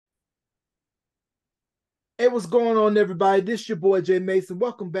Hey, what's going on, everybody? This is your boy Jay Mason.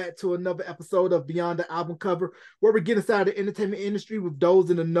 Welcome back to another episode of Beyond the Album Cover, where we get inside the entertainment industry with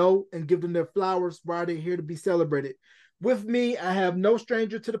those in the know and give them their flowers while they're here to be celebrated. With me, I have no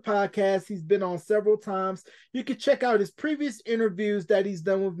stranger to the podcast. He's been on several times. You can check out his previous interviews that he's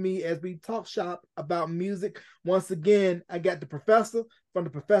done with me as we talk shop about music. Once again, I got the professor from the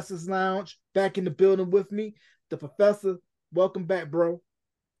Professor's Lounge back in the building with me. The professor, welcome back, bro.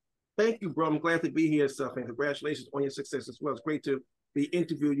 Thank you, bro. I'm glad to be here, stuff, and congratulations on your success as well. It's great to be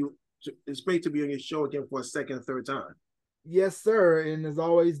interviewing you. It's great to be on your show again for a second and third time. Yes, sir. And it's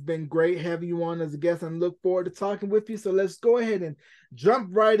always been great having you on as a guest and look forward to talking with you. So let's go ahead and jump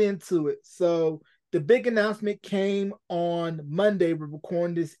right into it. So the big announcement came on Monday. We're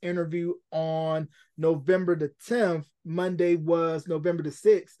recording this interview on November the 10th. Monday was November the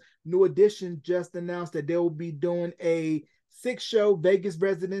 6th. New Edition just announced that they will be doing a 6-show Vegas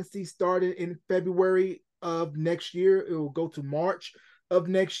residency starting in February of next year. It will go to March of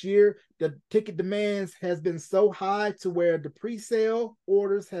next year. The ticket demands has been so high to where the pre-sale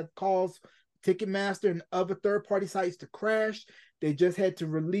orders have caused Ticketmaster and other third-party sites to crash. They just had to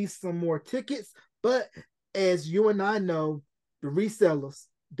release some more tickets. But as you and I know, the resellers,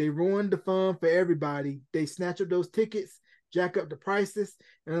 they ruined the fun for everybody. They snatch up those tickets, jack up the prices,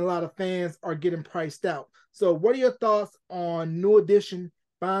 and a lot of fans are getting priced out. So what are your thoughts on New Edition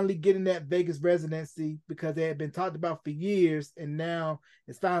finally getting that Vegas residency, because they had been talked about for years and now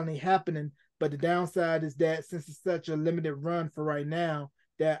it's finally happening? But the downside is that since it's such a limited run for right now,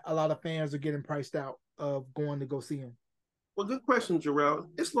 that a lot of fans are getting priced out of going to go see them. Well, good question, Jarrell.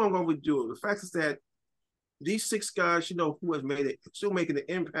 It's long overdue. The fact is that these six guys, who has made it, still making an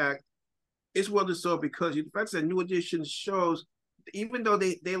impact, it's well deserved because the fact that New Edition shows, even though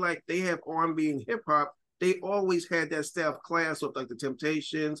they have R&B and hip hop, they always had that staff class of like the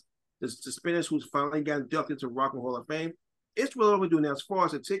Temptations, the Spinners, who's finally got inducted to Rock and Hall of Fame. It's well overdue now. As far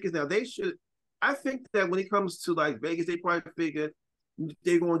as the tickets, now they should. I think that when it comes to like Vegas, they probably figured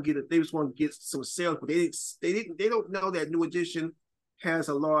they're going to get it. They just want to get some sales, but they don't know that New Edition has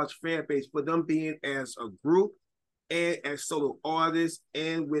a large fan base for them being as a group and as solo artists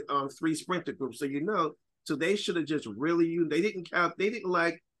and with three sprinter groups. So they should have just really they didn't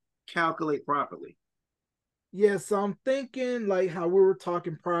like calculate properly. Yeah, so I'm thinking like how we were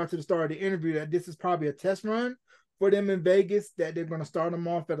talking prior to the start of the interview that this is probably a test run for them in Vegas, that they're going to start them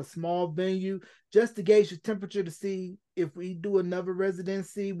off at a small venue just to gauge the temperature to see if we do another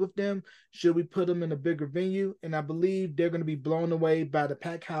residency with them, should we put them in a bigger venue? And I believe they're going to be blown away by the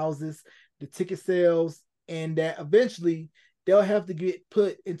pack houses, the ticket sales, and that eventually they'll have to get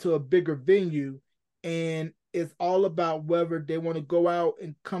put into a bigger venue. And it's all about whether they want to go out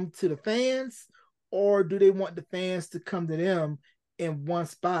and come to the fans, or do they want the fans to come to them in one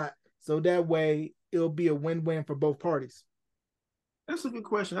spot, so that way it'll be a win-win for both parties? That's a good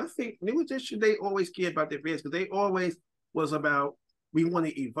question. I think New Edition, they always care about their fans because they always was about we want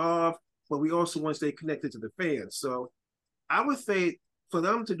to evolve, but we also want to stay connected to the fans. So I would say for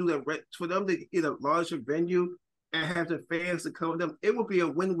them to do that, for them to get a larger venue and have the fans to come to them, it would be a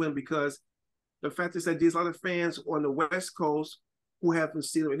win-win because the fact is that there's a lot of fans on the West Coast who haven't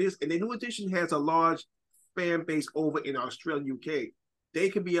seen them. And the New Edition has a large fan base over in Australia, UK. They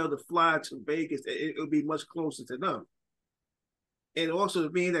can be able to fly to Vegas. It'll be much closer to them. And also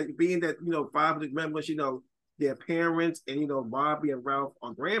being that 500 members, their parents and Bobby and Ralph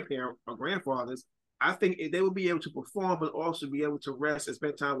are grandparents or grandfathers, I think they will be able to perform, but also be able to rest and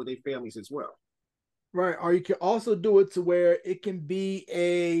spend time with their families as well. Right. Or you can also do it to where it can be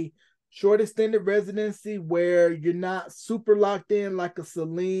a short extended residency where you're not super locked in like a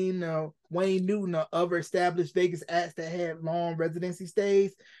Celine or Wayne Newton or other established Vegas acts that had long residency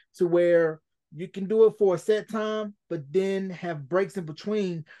stays, to where you can do it for a set time, but then have breaks in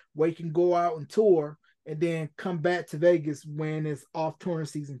between where you can go out and tour and then come back to Vegas when it's off touring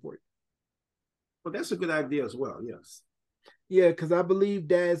season for you. But that's a good idea as well. Yes. Yeah, because I believe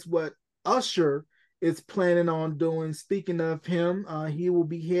that's what Usher is planning on doing. Speaking of him, he will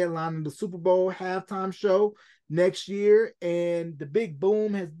be headlining the Super Bowl halftime show next year. And the big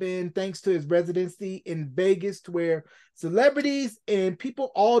boom has been thanks to his residency in Vegas, to where celebrities and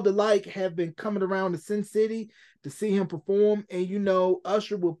people all alike have been coming around to Sin City to see him perform. And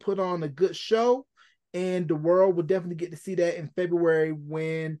Usher will put on a good show, and the world will definitely get to see that in February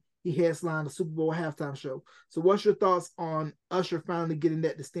when he headlined the Super Bowl halftime show. So what's your thoughts on Usher finally getting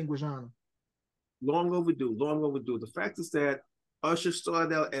that distinguished honor? Long overdue, long overdue. The fact is that Usher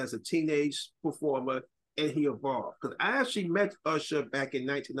started out as a teenage performer and he evolved. Because I actually met Usher back in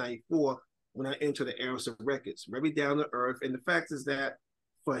 1994 when I entered the Aerosmith Records, very down to earth. And the fact is that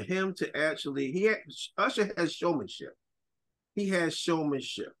for him to actually, Usher has showmanship. He has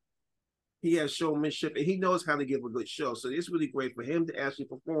showmanship. He has showmanship, and he knows how to give a good show. So it's really great for him to actually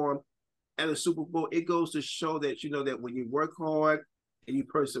perform at a Super Bowl. It goes to show that that when you work hard and you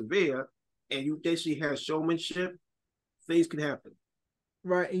persevere, and you actually have showmanship, things can happen.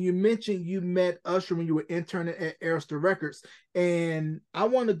 Right, and you mentioned you met Usher when you were interning at Arista Records, and I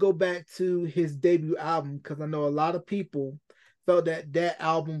want to go back to his debut album because I know a lot of people felt that that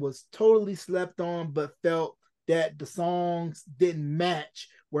album was totally slept on, but felt that the songs didn't match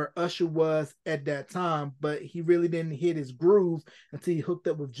where Usher was at that time. But he really didn't hit his groove until he hooked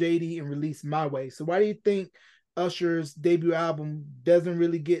up with JD and released My Way. So why do you think Usher's debut album doesn't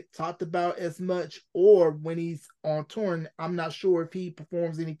really get talked about as much, or when he's on tour, I'm not sure if he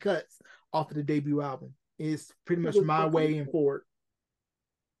performs any cuts off of the debut album? It's pretty much My Way and Forward.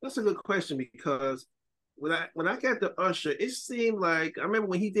 That's a good question because when I got the Usher, it seemed like I remember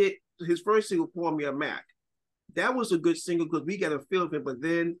when he did his first single, "Pour Me a Mac." That was a good single because we got a feel of it. But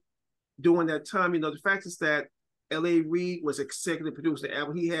then during that time, the fact is that L.A. Reid was executive producer of the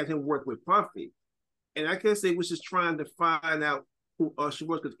album. He had him work with Puffy. And I guess they was just trying to find out who Usher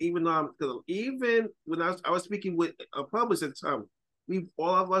was, because even when I was speaking with a publicist at the time,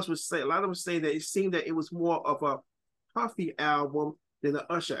 all of us was saying, a lot of them saying that it seemed that it was more of a Puffy album than an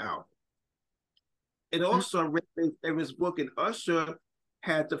Usher album. And also, I read in his book, and Usher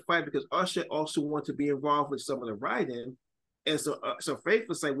had to fight because Usher also wanted to be involved with some of the writing. And so Faith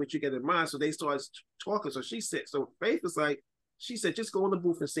was like, "What you get in mind?" So they started talking. So Faith was like, she said, "Just go in the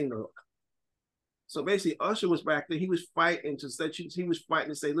booth and sing the hook." So basically, Usher was back there. He was fighting to say,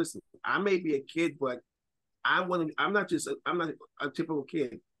 "Listen, I may be a kid, but I'm not a typical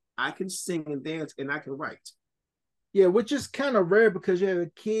kid. I can sing and dance, and I can write." Yeah, which is kind of rare because you have a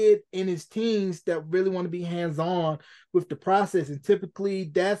kid in his teens that really want to be hands-on with the process. And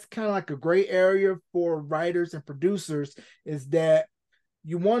typically that's kind of like a gray area for writers and producers, is that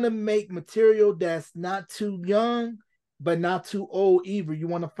you want to make material that's not too young, but not too old either. You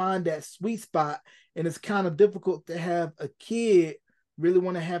want to find that sweet spot. And it's kind of difficult to have a kid really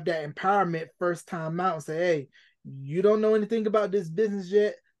want to have that empowerment first time out and say, "Hey, you don't know anything about this business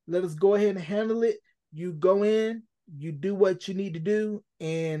yet. Let us go ahead and handle it. You go in, you do what you need to do,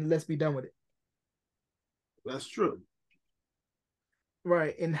 and let's be done with it." That's true.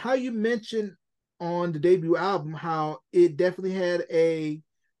 Right. And how you mentioned on the debut album how it definitely had a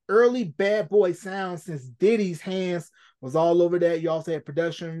early bad boy sound, since Diddy's hands was all over that. You also had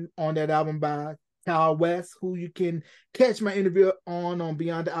production on that album by Kyle West, who you can catch my interview on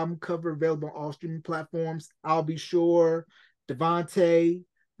Beyond the Album Cover, available on all streaming platforms. I'll Be Sure, Devontae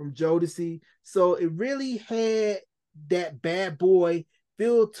from Jodeci. So it really had that bad boy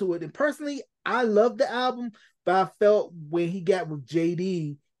feel to it. And personally, I love the album, but I felt when he got with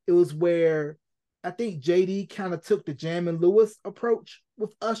JD, it was where I think JD kind of took the Jam and Lewis approach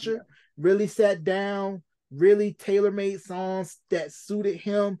with Usher, really sat down, really tailor-made songs that suited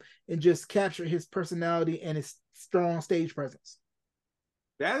him and just captured his personality and his strong stage presence.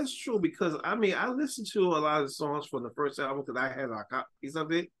 That is true because I listened to a lot of songs from the first album because I had copies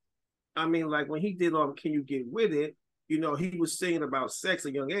of it. Like when he did "Can You Get With It," he was singing about sex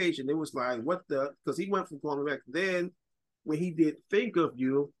at a young age, and it was like, what the? Because he went from going back. Then when he did "Think of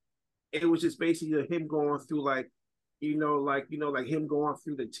You," it was just basically him going through like him going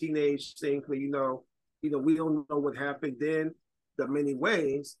through the teenage thing. We don't know what happened. Then the Many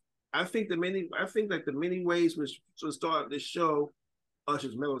Ways. I think that the Many Ways was starting to show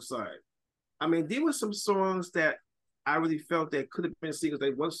Usher's mellow side. There were some songs that I really felt that could have been singles.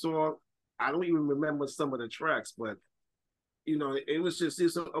 Like one song, I don't even remember some of the tracks, but it was just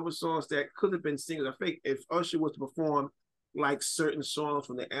there's some other songs that could have been singles. I think if Usher was to perform like certain songs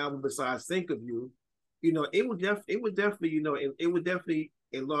from the album besides "Think of You," it would definitely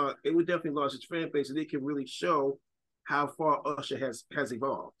enlarge its fan base, and it can really show how far Usher has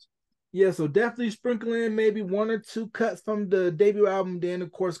evolved. Yeah, so definitely sprinkle in maybe one or two cuts from the debut album, then of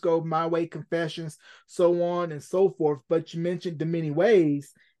course go My Way, Confessions, so on and so forth. But you mentioned The Many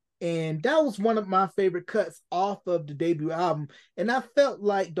Ways, and that was one of my favorite cuts off of the debut album. And I felt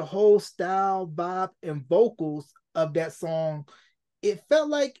like the whole style, vibe, and vocals of that song, it felt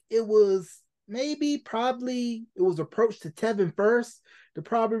like it was probably it was approached to Tevin first to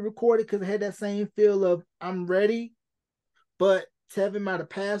probably record it because it had that same feel of "I'm ready," but Tevin might have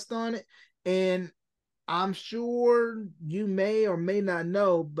passed on it. And I'm sure you may or may not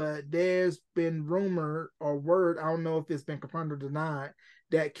know, but there's been rumor or word, I don't know if it's been confirmed or denied,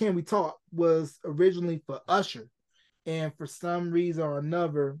 that Can We Talk was originally for Usher. And for some reason or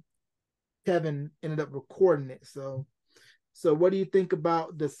another, Tevin ended up recording it. So So, what do you think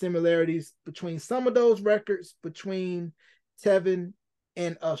about the similarities between some of those records between Tevin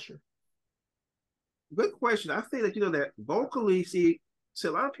and Usher? Good question. I think that that vocally, see, so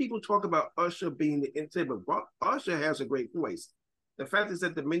a lot of people talk about Usher being the intake, but Usher has a great voice. The fact is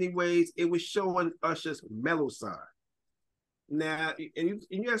that in many ways it was showing Usher's mellow side. Now, and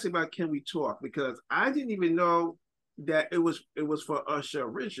you asked about Can We Talk, because I didn't even know that it was for Usher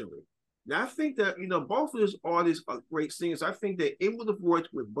originally. Now I think that both of those artists are great singers. I think that it would have worked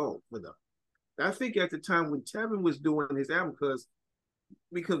with both with them. I think at the time when Tevin was doing his album,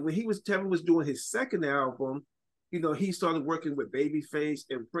 because when Tevin was doing his second album, he started working with Babyface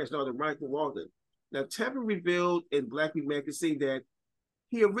and Prince, the Michael Walden. Now Tevin revealed in Black Beat Magazine that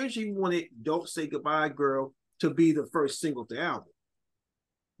he originally wanted "Don't Say Goodbye, Girl" to be the first single of the album.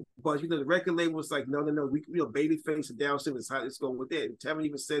 But the record label was like, no, we Babyface and Down Syndrome is how it's going with it. And Tevin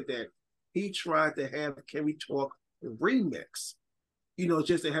even said that he tried to have Can We Talk remix,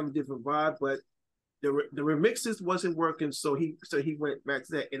 just to have a different vibe, but the remixes wasn't working, so he went back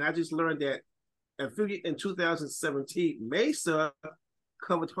to that. And I just learned that in 2017, Mesa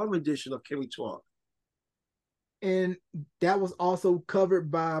covered her edition of Can We Talk. And that was also covered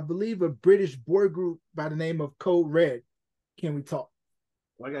by, I believe, a British boy group by the name of Code Red. Can We Talk?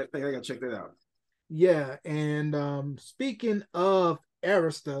 I think I got to check that out. Yeah, and speaking of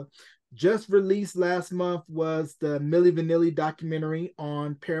Arista, just released last month was the Milli Vanilli documentary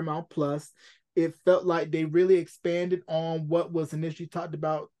on Paramount Plus. It felt like they really expanded on what was initially talked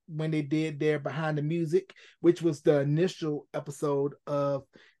about when they did their Behind the Music, which was the initial episode of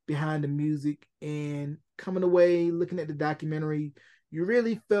Behind the Music. And coming away, looking at the documentary, you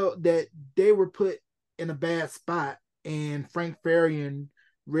really felt that they were put in a bad spot, and Frank Farian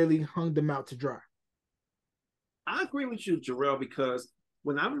really hung them out to dry. I agree with you, Jarrell, because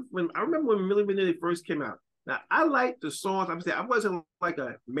when I remember when Milli Vanilli first came out. Now I liked the songs. I'm saying I wasn't like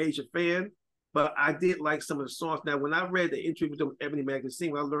a major fan, but I did like some of the songs. Now when I read the interview with them, Ebony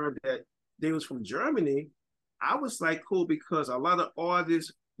Magazine, when I learned that they was from Germany, I was like, cool, because a lot of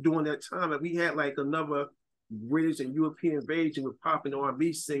artists during that time, like we had like another British and European invasion with pop and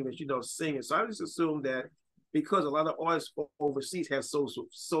R&B singers, singing. So I just assumed that because a lot of artists overseas have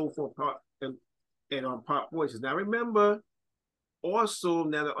soulful pop and pop voices. Now I remember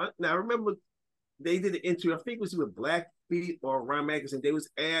also I remember they did an interview. I think it was with Black Beat or Rhyme Magazine. They was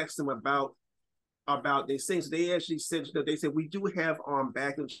asked them about they sing. So they actually said, they said we do have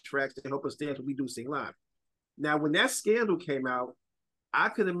backing tracks to help us dance, but we do sing live. Now when that scandal came out, I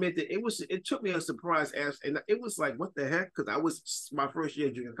could admit that it took me a surprise, and it was like, what the heck? Because I was my first year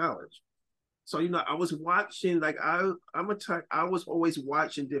junior college. So I was watching, like I was always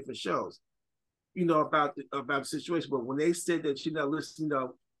watching different shows, about the situation. But when they said that, listen,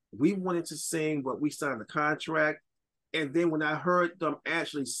 we wanted to sing, but we signed a contract. And then when I heard them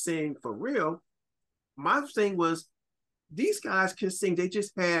actually sing for real, my thing was, these guys can sing. They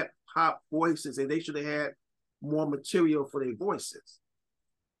just had pop voices, and they should have had more material for their voices.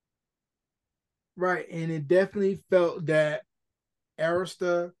 Right, and it definitely felt that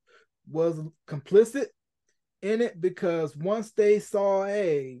Arista was complicit in it, because once they saw,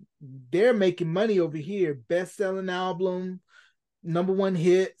 hey, they're making money over here, best-selling album, #1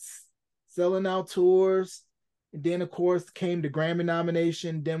 hits, selling out tours, and then of course came the Grammy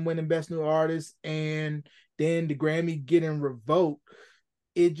nomination, then winning Best New Artist, and then the Grammy getting revoked.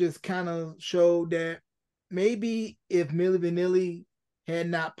 It just kind of showed that maybe if Milli Vanilli had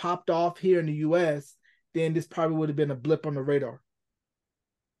not popped off here in the US, then this probably would have been a blip on the radar.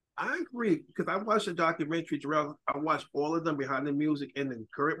 I agree, because I watched the documentary, Jarrell. I watched all of them, Behind the Music and the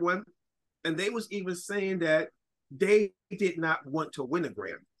current one, and they was even saying that they did not want to win a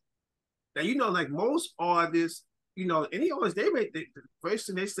Grammy. Now, like most artists, any artist, they make the first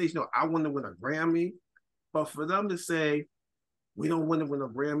thing they say, I want to win a Grammy. But for them to say, we don't want to win a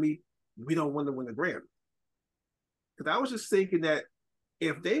Grammy, we don't want to win a Grammy. Because I was just thinking that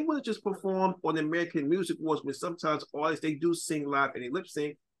if they would have just performed on the American Music Awards, where sometimes artists, they do sing live and they lip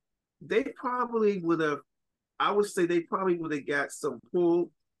sync, they probably would have, I would say they probably would have got some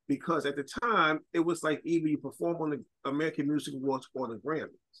pull, because at the time, it was like either you perform on the American Music Awards or the Grammys.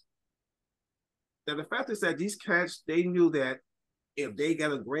 Now, the fact is that these cats, they knew that if they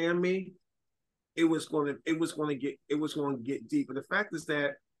got a Grammy, it was going to get deep. And the fact is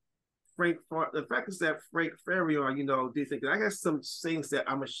that Frank Farian, they think I got some things that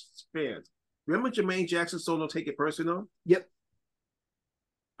I'm a fan. Remember Jermaine Jackson's song "Don't Take It Personal"? Yep.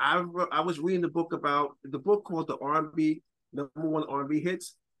 I was reading the book called the R&B #1 R&B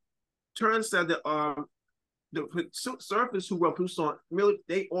hits. Turns out that the surfers who wrote the song,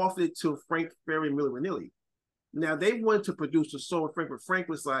 they offered it to Frank Farian and Milli Vanilli. Now they wanted to produce a song with Frank, but Frank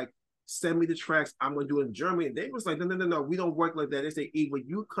was like, send me the tracks, I'm gonna do it in Germany. And they was like, no, we don't work like that. They say either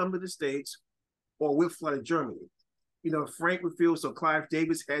you come to the States or we'll fly to Germany. Frank refused, so Clive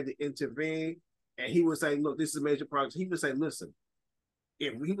Davis had to intervene. And he was like, look, this is a major project. He was like, listen,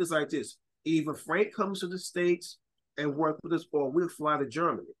 if he was like this, either Frank comes to the States and work with us, or we'll fly to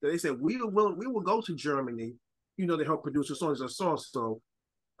Germany. They said we will go to Germany, to help produce a song. So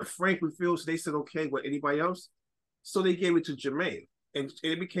Frank refused. They said, okay, what, anybody else? So they gave it to Jermaine. And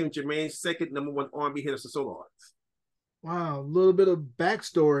it became Jermaine's second #1 R&B hit as a solo artist. Wow, a little bit of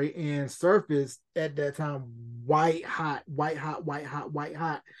backstory and surface at that time. White hot, white hot, white hot, white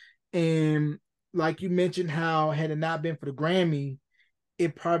hot. And like you mentioned, how had it not been for the Grammy,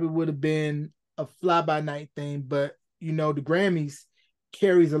 it probably would have been a fly by night thing. But the Grammys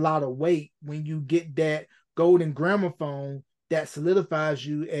carries a lot of weight when you get that golden gramophone that solidifies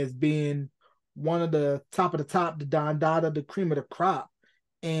you as being one of the top, the Don Dada, the cream of the crop.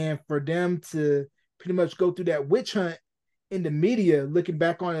 And for them to pretty much go through that witch hunt in the media, looking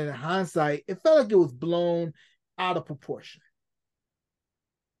back on it in hindsight, it felt like it was blown out of proportion.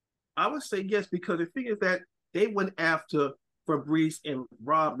 I would say yes, because the thing is that they went after Fabrice and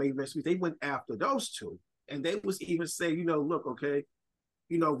Rob made Messi. They went after those two. And they was even saying, look, okay,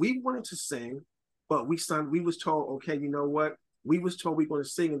 we wanted to sing, but we was told, okay, you know what? We was told we were going to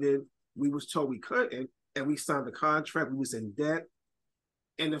sing, and then we was told we couldn't, and we signed the contract. We was in debt.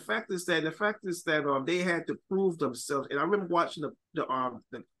 And the fact is that they had to prove themselves. And I remember watching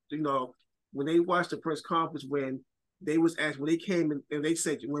when they watched the press conference when they was asked, when they came in and they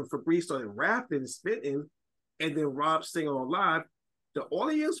said when Fabrice started rapping and spitting, and then Rob singing on live, the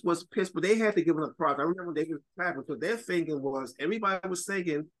audience was pissed, but they had to give them a prize. I remember they were clapping because their thinking was everybody was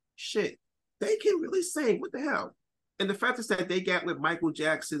saying, shit, they can really sing. What the hell? And the fact is that they got with Michael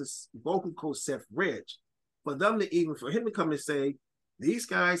Jackson's vocal coach, Seth Ridge. For him to come and say, these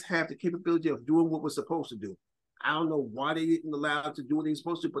guys have the capability of doing what we're supposed to do. I don't know why they didn't allow them to do what they're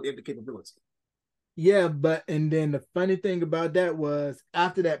supposed to, but they have the capability. Yeah, and then the funny thing about that was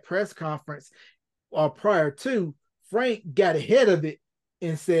after that press conference, or prior to, Frank got ahead of it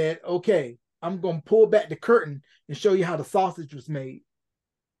and said, okay, I'm going to pull back the curtain and show you how the sausage was made.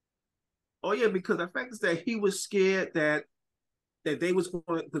 Oh, yeah, because the fact is that he was scared that they was going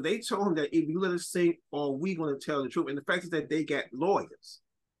to, because they told him that if you let us sing, or we going to tell the truth. And the fact is that they got lawyers.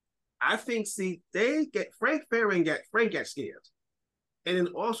 I think, Frank got scared. And then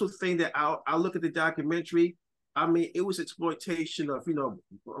also think that I'll look at the documentary. I mean, it was exploitation of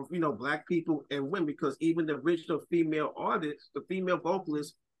Black people and women, because even the original female artist, the female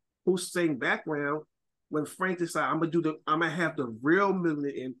vocalist who sang background, when Frank decided I'm gonna have the real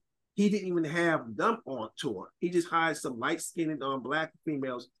million in, he didn't even have them on tour. He just hired some light-skinned Black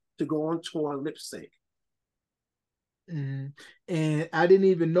females to go on tour and lip sync. Mm-hmm. And I didn't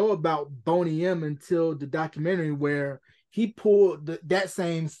even know about Boney M until the documentary, where he pulled that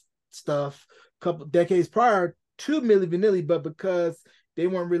same stuff a couple decades prior to Milli Vanilli, but because they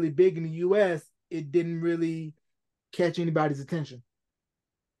weren't really big in the US, it didn't really catch anybody's attention.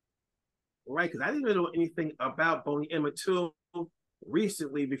 Right, because I didn't even know anything about Boney M until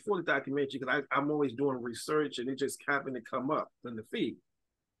recently, before the documentary, because I'm always doing research and it just happened to come up in the feed.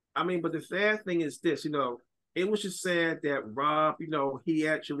 I mean, but the sad thing is this, it was just sad that Rob, he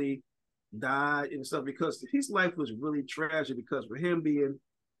actually died and stuff, because his life was really tragic, because for him being,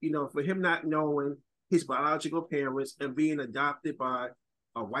 for him not knowing his biological parents and being adopted by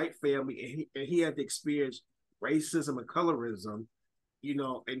a white family, and he had to experience racism and colorism,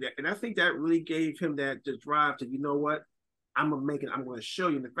 and I think that really gave him that the drive to, what, I'm going to show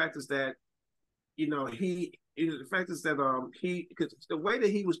you. And the fact is that, because the way that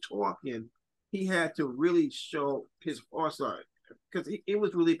he was talking, he had to really show his heart side, because it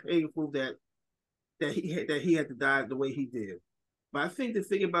was really painful that he had to die the way he did. But I think the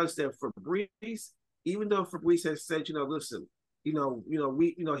thing about it is that Fabrice, even though Fabrice has said, listen, he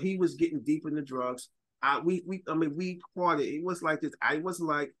was getting deep in the drugs. We parted. It was like this. I wasn't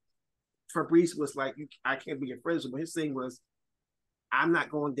like Fabrice was like, I can't be your friend. But his thing was, I'm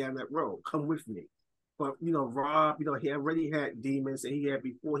not going down that road. Come with me. But Rob, he already had demons, and he had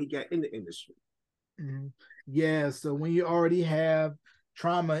before he got in the industry. Mm-hmm. Yeah. So when you already have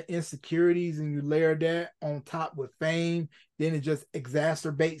trauma, insecurities, and you layer that on top with fame, then it just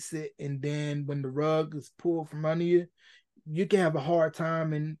exacerbates it. And then when the rug is pulled from under you, you can have a hard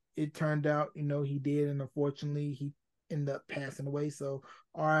time. And it turned out, he did, and unfortunately, he ended up passing away. So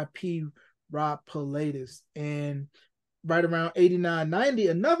R.I.P. Rob Pilatus. And right around 89, 90,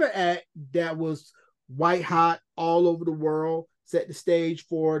 another act that was white hot all over the world, set the stage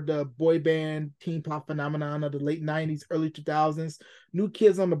for the boy band teen pop phenomenon of the late 90s, early 2000s. New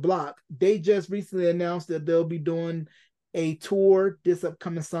Kids on the Block. They just recently announced that they'll be doing a tour this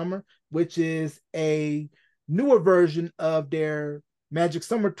upcoming summer, which is a newer version of their Magic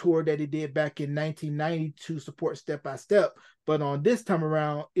Summer Tour that they did back in 1990 to support Step by Step. But on this time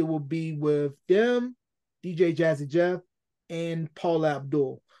around, it will be with them, DJ Jazzy Jeff, and Paula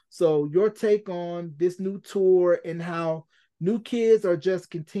Abdul. So your take on this new tour and how New Kids are just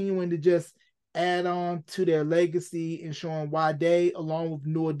continuing to just add on to their legacy and showing why they, along with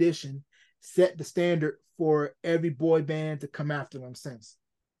New Edition, set the standard for every boy band to come after them since.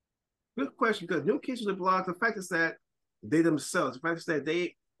 Good question, because New Kids on the Block, the fact is that they themselves, the fact is that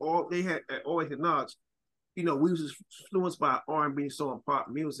they had always acknowledged, we was influenced by R&B, soul, and pop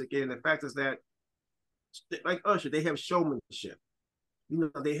music, and the fact is that, like Usher, they have showmanship.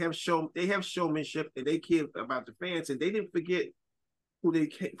 They have showmanship, and they care about the fans, and they didn't forget who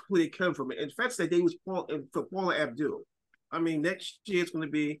they come from. And the fact that they was for Paula Abdul. I mean, next year it's going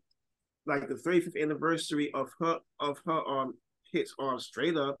to be like the 35th anniversary of her hits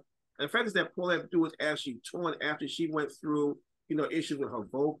Straight Up. And the fact is that Paula Abdul was actually torn after she went through issues with her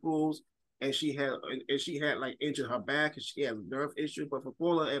vocals, and she had like injured her back, and she had a nerve issue. But for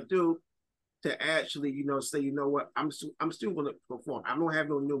Paula Abdul to actually say, what, I'm still going to perform. I don't have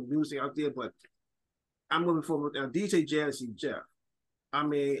no new music out there, but I'm going to perform. DJ Jazzy Jeff, I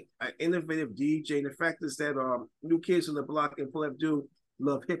mean, an innovative DJ. And the fact is that New Kids on the Block and Paula Abdul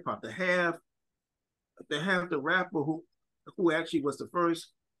love hip hop. To have the rapper who actually was the first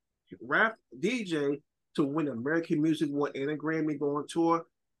rap DJ to win an American Music Award and a Grammy, go on tour,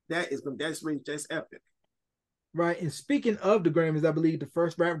 that's epic. Right. And speaking of the Grammys, I believe the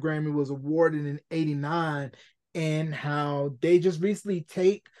first rap Grammy was awarded in '89, and how they just recently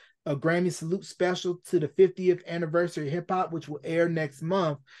take a Grammy salute special to the 50th anniversary of hip hop, which will air next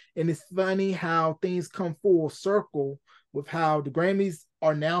month. And it's funny how things come full circle with how the Grammys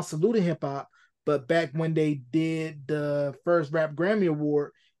are now saluting hip hop, but back when they did the first rap Grammy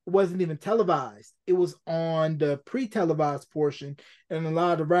Award, it wasn't even televised. It was on the pre-televised portion, and a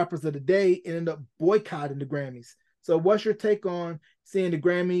lot of the rappers of the day ended up boycotting the Grammys. So what's your take on seeing the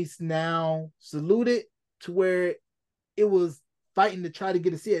Grammys now saluted to where it was fighting to try to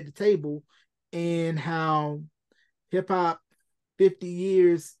get a seat at the table, and how hip hop 50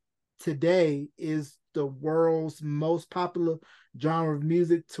 years today is the world's most popular genre of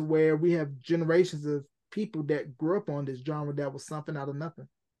music, to where we have generations of people that grew up on this genre that was something out of nothing?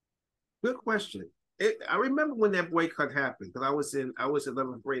 Good question. I remember when that boycott happened, because I was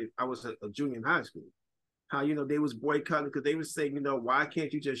 11th grade. I was a junior in high school. How they was boycotting because they were saying, why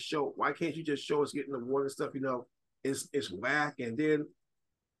can't you just show us getting the award and stuff? It's whack. And then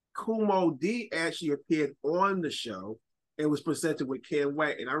Kool Moe Dee actually appeared on the show and was presented with Ken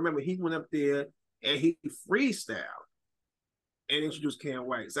White. And I remember he went up there and he freestyled and introduced Ken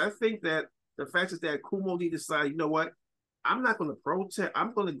White. So I think that the fact is that Kool Moe Dee decided, what, I'm not going to protest.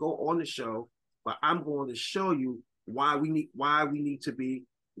 I'm going to go on the show, but I'm going to show you why we need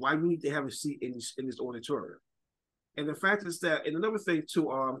to have a seat in this auditorium. And the fact is that, and another thing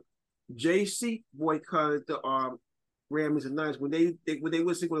too, JC boycotted the Grammys and Nights when they were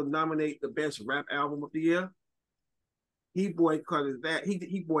going to nominate the best rap album of the year. He boycotted that.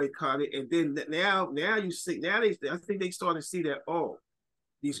 He boycotted, and then now you see, I think they started to see that,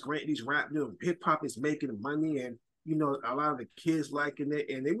 these rap hip hop is making money, and a lot of the kids liking it.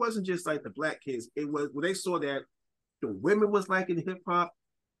 And it wasn't just like the black kids. It was when they saw that the women was liking hip hop,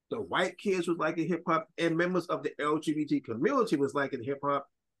 the white kids was liking hip hop, and members of the LGBT community was liking hip hop.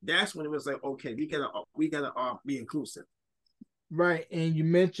 That's when it was like, okay, we gotta be inclusive. Right. And you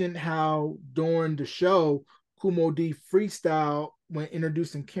mentioned how during the show, Kool Moe Dee freestyle when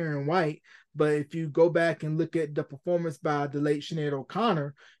introducing Karen White. But if you go back and look at the performance by the late Sinead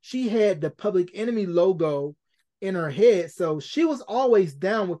O'Connor, she had the Public Enemy logo in her head. So she was always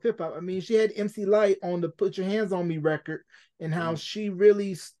down with hip hop. I mean, she had MC Lyte on the Put Your Hands on Me record, and how she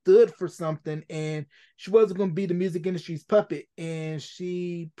really stood for something, and she wasn't going to be the music industry's puppet. And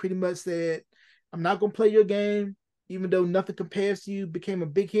she pretty much said, I'm not going to play your game, even though Nothing Compares to You became a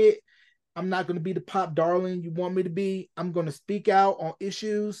big hit. I'm not going to be the pop darling you want me to be. I'm going to speak out on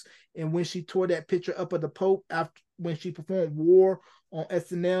issues. And when she tore that picture up of the Pope when she performed War on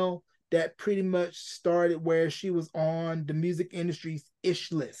SNL, that pretty much started where she was on the music industry's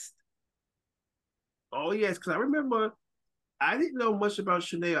ish list. Oh, yes, because I remember, I didn't know much about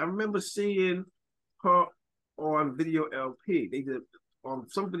Sinead. I remember seeing her on Video LP. They did on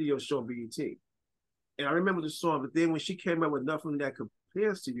some video show on BET. And I remember the song, but then when she came out with Nothing That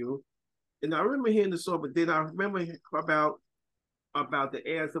Compares to You, and I remember hearing the song, but then I remember about about the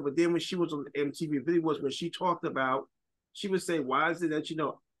anthem. But then when she was on the MTV Video was when she talked about, she would say, why is it that,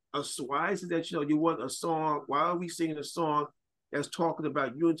 why is it that, you want a song, why are we singing a song that's talking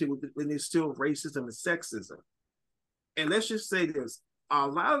about unity when there's still racism and sexism? And let's just say this, a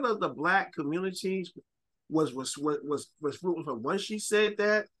lot of the Black communities was rooting for, once she said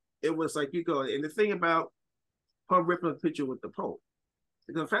that, it was like, you go, and the thing about her ripping a picture with the Pope,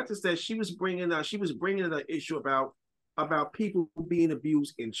 the fact is that she was bringing an issue about people being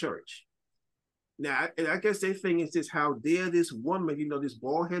abused in church. Now, and I guess their thing is this: how dare this woman, this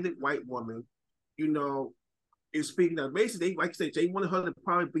bald-headed white woman, is speaking of. Basically, like I said, they wanted her to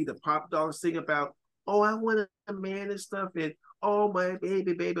probably be the pop dog, sing about, oh, I want a man and stuff, and oh, my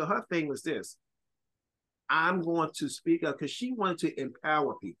baby, baby. Her thing was this: I'm going to speak up, because she wanted to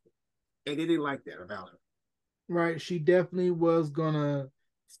empower people, and they didn't like that about her. Right, she definitely was gonna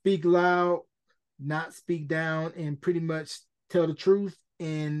speak loud, not speak down, and pretty much tell the truth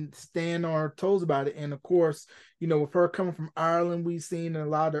and stand on her toes about it. And of course, with her coming from Ireland, we've seen a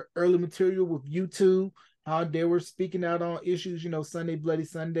lot of early material with U2, how they were speaking out on issues, Sunday Bloody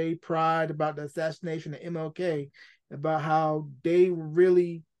Sunday, Pride, about the assassination of MLK, about how they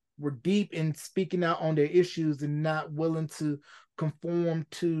really were deep in speaking out on their issues and not willing to conform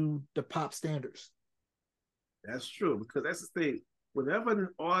to the pop standards. That's true, because that's the thing. Whenever an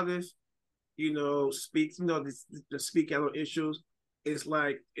artist, speaks, to speak out on issues, it's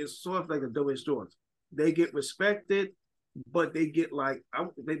sort of like a double-edged sword. They get respected, but they get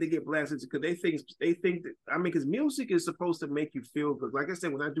they get blasted because they think that, because music is supposed to make you feel good. Like I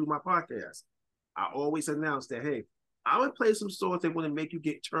said, when I do my podcast, I always announce that, hey, I would play some songs that want to make you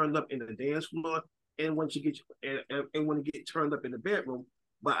get turned up in the dance floor, and when you get and want to get turned up in the bedroom.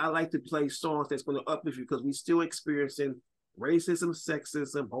 But I like to play songs that's going to uplift you, because we still experiencing racism,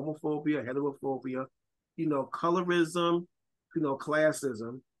 sexism, homophobia, heterophobia, colorism,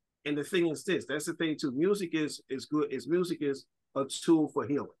 classism. And the thing is this, that's the thing too. Music is good. Music is a tool for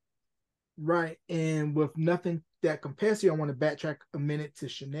healing. Right. And with nothing that compares to you, I want to backtrack a minute to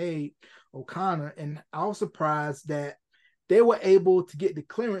Sinead O'Connor. And I was surprised that they were able to get the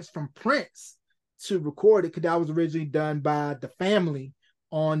clearance from Prince to record it, because that was originally done by The Family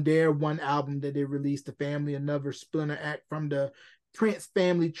on their one album that they released, The Family, another splinter act from the Prince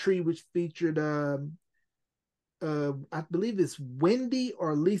family tree, which featured I believe it's Wendy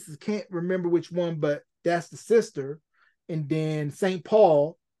or Lisa, can't remember which one, but that's the sister. And then St.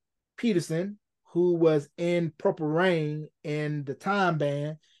 Paul Peterson, who was in Purple Rain and the Time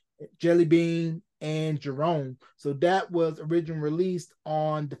Band, Jelly Bean, and Jerome. So that was originally released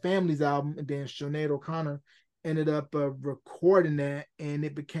on the Family's album, and then Sinead O'Connor ended up recording that, and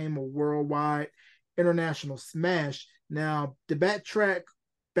it became a worldwide international smash. Now, to backtrack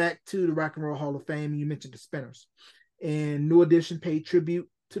back to the Rock and Roll Hall of Fame, you mentioned the Spinners, and New Edition paid tribute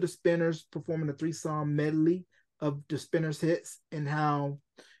to the Spinners, performing a 3-song medley of the Spinners hits, and how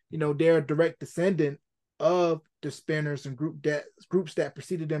they're a direct descendant of the Spinners and groups that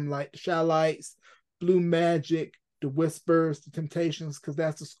preceded them, like the Shy-Lights, Blue Magic, the Whispers, the Temptations, because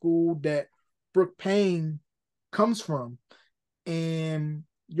that's the school that Brooke Payne comes from. And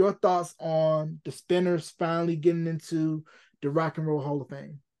your thoughts on the Spinners finally getting into the Rock and Roll Hall of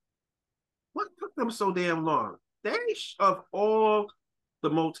Fame? What took them so damn long? They, of all the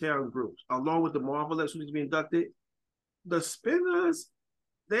Motown groups, along with the Marvelettes, who need to be inducted, the Spinners,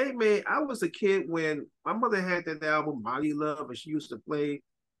 I was a kid when my mother had that album, Mighty Love, and she used to play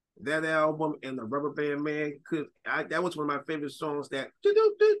that album and the Rubber Band Man. That was one of my favorite songs. That do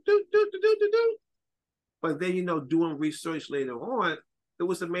do do do do do do do. But then, doing research later on, it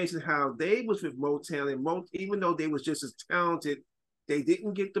was amazing how they was with Motown, and even though they was just as talented, they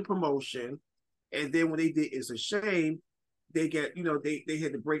didn't get the promotion. And then when they did, it's a shame, they get, they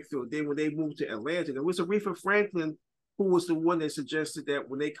had the breakthrough. Then when they moved to Atlanta, it was Aretha Franklin who was the one that suggested that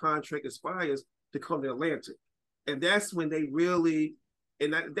when their contract expires, to come to Atlanta. And that's when they really,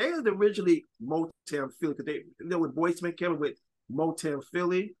 and they had originally Motown Philly, because they, with Boyz II Men with Motown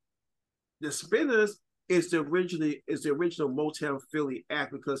Philly. The Spinners is the original Motown Philly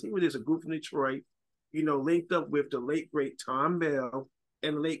act, because he was a group from Detroit, linked up with the late great Thom Bell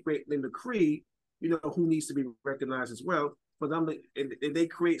and the late great Linda Creed, who needs to be recognized as well. But and they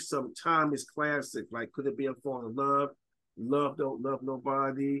create some timeless classic, like Could It Be a Fall in Love, Love Don't Love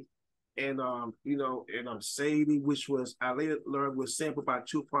Nobody, and Sadie, which was, I later learned, was sampled by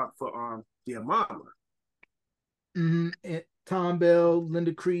Tupac for Dear Mama. Mm-hmm. Thom Bell,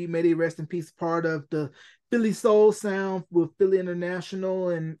 Linda Creed, may they rest in peace, part of the Philly Soul sound with Philly International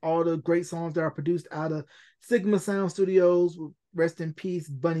and all the great songs that are produced out of Sigma Sound Studios. Rest in peace,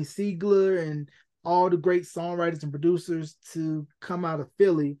 Bunny Siegler and all the great songwriters and producers to come out of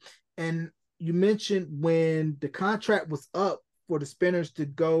Philly. And you mentioned when the contract was up for the Spinners to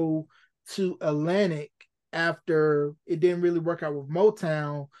go to Atlantic after it didn't really work out with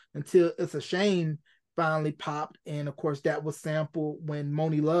Motown until It's a Shame finally popped. And of course, that was sampled when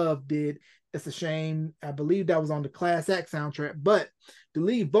Monie Love did It's a Shame. I believe that was on the Class Act soundtrack. But the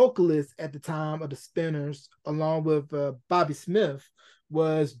lead vocalist at the time of the Spinners, along with Bobby Smith,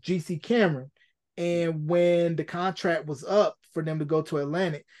 was G.C. Cameron. And when the contract was up for them to go to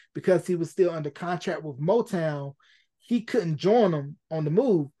Atlantic, because he was still under contract with Motown, he couldn't join them on the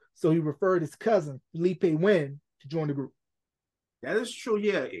move. So he referred his cousin, Felipe Wynn, to join the group. That is true,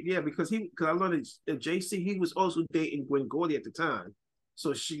 yeah, because I learned that JC, he was also dating Gwen Gordy at the time.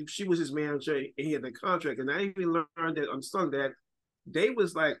 So she was his manager and he had the contract. And I even learned that on Stung that they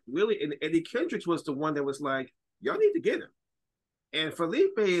was like really, and Eddie Kendricks was the one that was like, y'all need to get him. And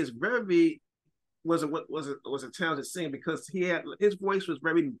Felipe is very was a talented singer because his voice was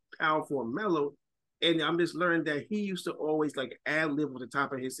very powerful and mellow. And I'm just learning that he used to always like ad lib with the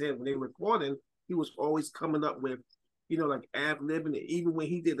top of his head when they were recording. He was always coming up with, like ad libbing. Even when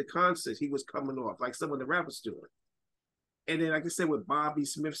he did the concerts, he was coming off like some of the rappers doing. And then, like I said, with Bobby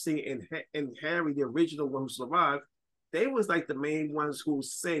Smith singing and Harry, the original one who survived, they was like the main ones who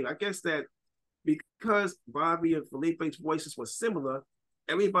sang. I guess that because Bobby and Felipe's voices were similar,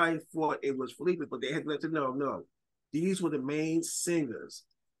 everybody thought it was Felipe, but they had to let them know, no, these were the main singers.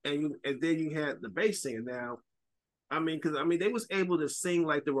 And then you had the bass singer. Now, because they was able to sing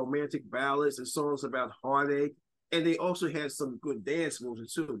like the romantic ballads and songs about heartache, and they also had some good dance music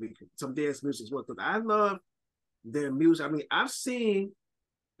too, some dance music as well. Because I love their music. I've seen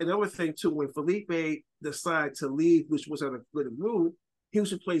another thing too, when Felipe decided to leave, which was on a good move, he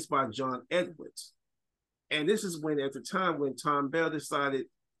was replaced by John Edwards. And this is when, at the time, when Tom Bell decided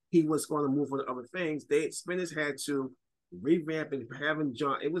he was going to move on to other things, Spinners had to revamp and having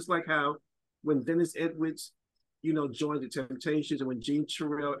John. It was like how when Dennis Edwards, joined the Temptations, and when Gene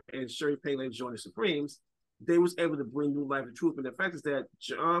Terrell and Sherry Payne joined the Supremes, they was able to bring new life and truth. And the fact is that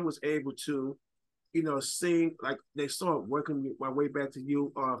John was able to, sing like they saw Working My Way Back to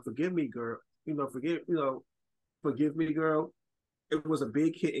You, Forgive Me Girl, Forgive Me Girl. It was a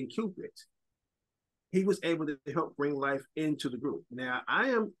big hit in Cupid. He was able to help bring life into the group. Now, I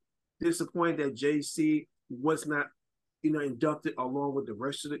am disappointed that JC was not, inducted along with the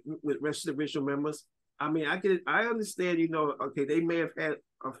rest of the original members. I understand, okay, they may have had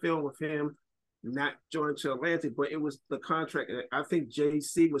a film with him not joined to Atlantic, but it was the contract. And I think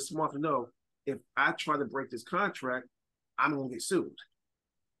JC was smart to know, if I try to break this contract, I'm gonna get sued.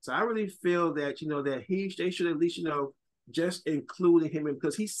 So I really feel that, that they should at least, just including him in,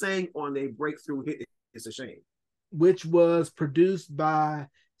 because he sang on a breakthrough hit, It's a Shame, which was produced by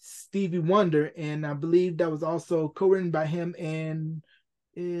Stevie Wonder, and I believe that was also co-written by him and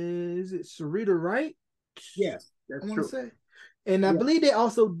is it Sarita Wright? Yes, that's true. Say. And I believe they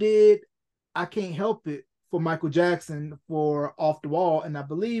also did I Can't Help It for Michael Jackson for Off the Wall. And I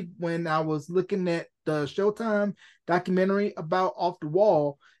believe when I was looking at the Showtime documentary about Off the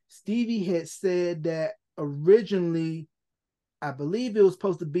Wall, Stevie had said that originally, I believe it was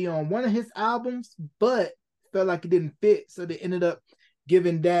supposed to be on one of his albums, but felt like it didn't fit. So they ended up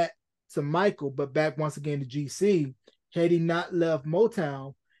giving that to Michael. But back once again to GC, had he not left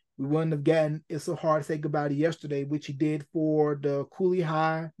Motown, we wouldn't have gotten It's So Hard to Say Goodbye to Yesterday, which he did for the Cooley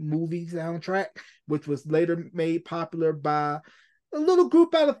High movie soundtrack, which was later made popular by a little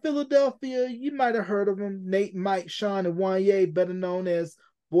group out of Philadelphia. You might have heard of them, Nate, Mike, Sean, and Wanye, better known as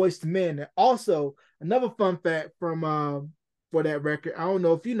Boyz II Men. And also, another fun fact from for that record, I don't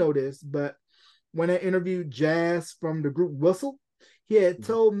know if you know this, but when I interviewed Jazz from the group Whistle, he had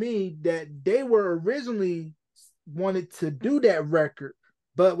told me that they were originally wanted to do that record,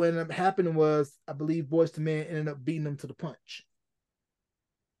 but what ended up happening was, I believe Boyz II Men ended up beating them to the punch.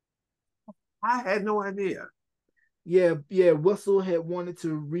 I had no idea. Yeah, Whistle had wanted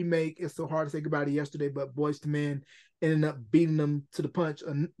to remake It's So Hard to Say Goodbye to Yesterday, but Boyz II Men ended up beating them to the punch.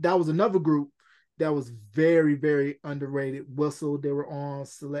 And that was another group that was very, very underrated. Whistle, they were on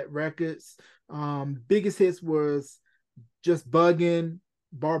Select Records. Biggest hits was Just Buggin',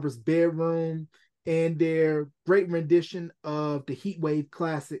 Barbara's Bedroom, and their great rendition of the Heatwave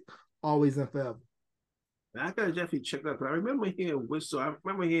classic, Always and Forever. I gotta definitely check that out. I remember hearing Whistle. I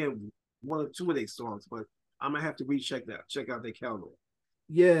remember hearing one or two of their songs, but I'm gonna have to check out their catalog.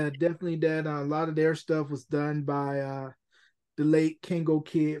 Yeah, definitely that. A lot of their stuff was done by the late Kengo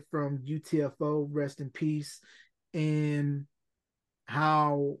Kid from UTFO, rest in peace. And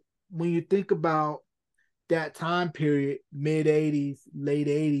how, when you think about that time period, mid 80s, late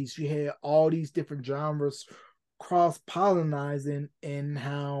 80s, you had all these different genres cross pollinizing, and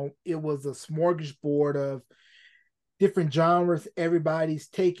how it was a smorgasbord of different genres. Everybody's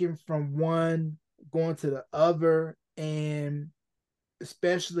taking from one, going to the other. And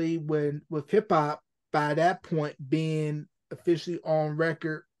especially when with hip hop, by that point being officially on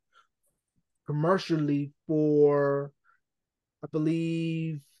record commercially for, I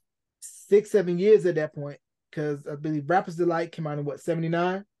believe, 6-7 years at that point, because I believe Rapper's Delight came out in what,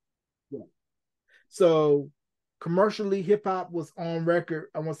 79. Yeah. So commercially, hip hop was on record,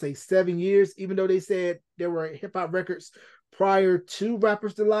 I want to say 7 years, even though they said there were hip hop records prior to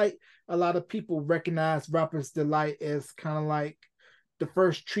Rapper's Delight. A lot of people recognize Rapper's Delight as kind of like the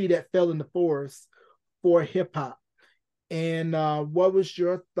first tree that fell in the forest for hip hop. And what was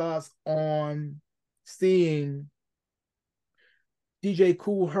your thoughts on seeing DJ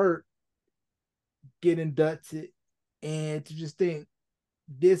Kool Herc get inducted, and to just think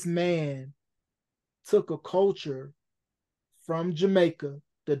this man took a culture from Jamaica,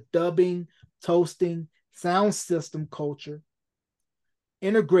 the dubbing, toasting, sound system culture,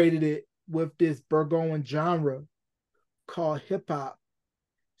 integrated it with this burgeoning genre called hip hop,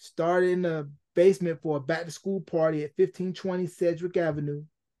 started in the basement for a back to school party at 1520 Sedgwick Avenue,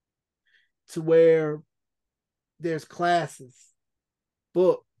 to where there's classes,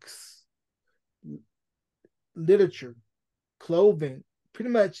 books, literature, clothing, pretty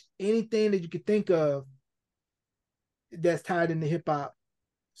much anything that you could think of that's tied into hip hop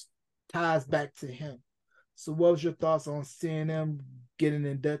ties back to him. So what was your thoughts on seeing them getting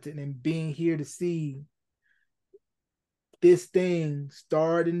inducted and being here to see this thing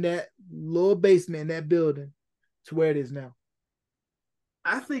start in that little basement in that building to where it is now?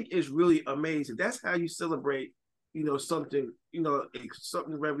 I think it's really amazing. That's how you celebrate, something,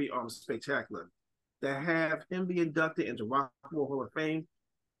 something very spectacular. To have him be inducted into Rock and Roll Hall of Fame,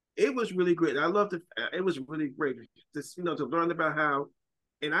 it was really great. I loved it. It was really great to learn about how,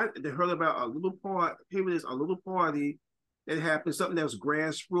 and I heard about a little part. Here it is, a little party that happened, something that was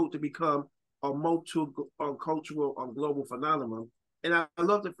grassroots to become a multicultural global phenomenon. And I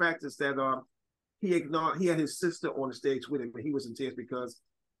love the fact is that he had his sister on the stage with him, and he was in tears because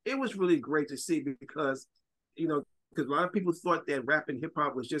it was really great to see, because because a lot of people thought that rap and hip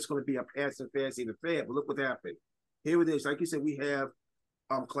hop was just going to be a passing fancy and a fad, but look what happened. Here it is. Like you said, we have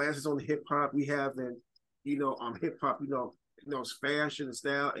classes on hip hop. We have hip hop, fashion and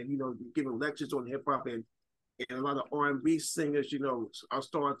style, and giving lectures on hip hop, and a lot of R&B singers, are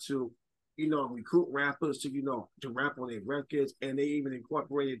starting to, recruit rappers to rap on their records, and they even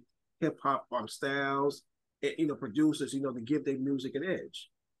incorporated hip hop styles and producers, to give their music an edge.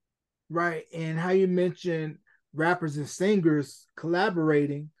 Right, and how you mentioned rappers and singers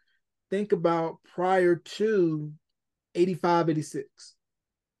collaborating. Think about prior to 85, 86,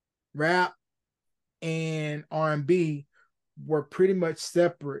 rap and R&B were pretty much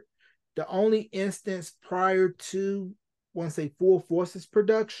separate. The only instance prior to, I want to say, Full Force's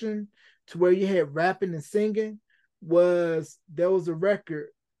production to where you had rapping and singing was there was a record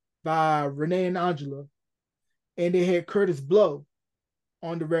by Renee and Angela, and they had Curtis Blow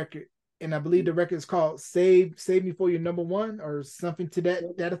on the record. And I believe the record is called Save Me For Your Number One or something to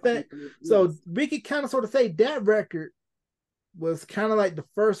that effect. Yes. So we could kind of sort of say that record was kind of like the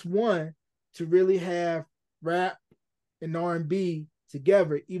first one to really have rap and R&B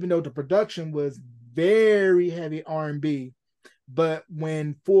together, even though the production was very heavy R&B. But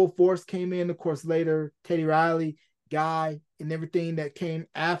when Full Force came in, of course, later, Teddy Riley, Guy, and everything that came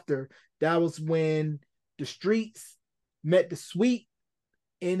after, that was when the streets met the sweet,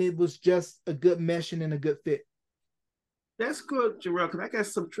 and it was just a good meshing and a good fit. That's good, Jarrell, because I got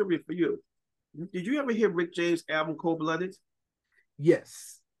some trivia for you. Did you ever hear Rick James' album Cold Blooded?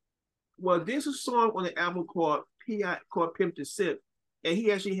 Yes. Well, there's a song on the album called Pimp to Sip, and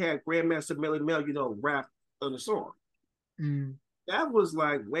he actually had Grandmaster Melle Mel, rap on the song. Mm. That was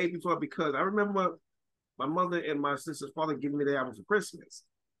like way before, because I remember my mother and my sister's father giving me the album for Christmas.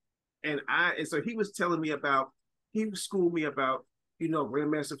 And so he was telling me he schooled me about,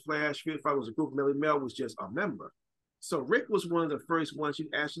 Grandmaster Flash, if I was a group, Melle Mel was just a member. So Rick was one of the first ones you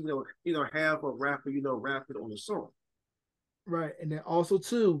actually, have a rapper, rapping on the song. Right. And then also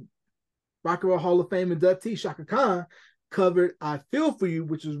too, Rock and Roll Hall of Fame inductee Chaka Khan covered I Feel For You,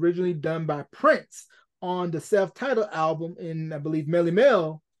 which was originally done by Prince on the self-titled album, and I believe Melle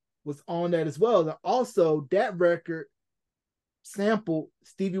Mel was on that as well. And also that record sampled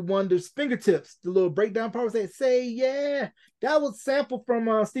Stevie Wonder's Fingertips, the little breakdown part was say yeah, that was sampled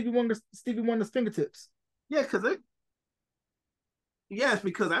from Stevie Wonder's Fingertips. Yeah, because Yes,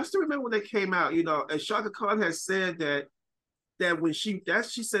 because I still remember when they came out, you know, and Shaka Khan has said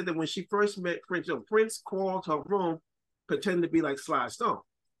she said that when she first met Prince, you know, Prince called her room pretending to be like Sly Stone.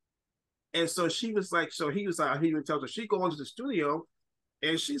 And so she was like, so he was he even tells her she go into the studio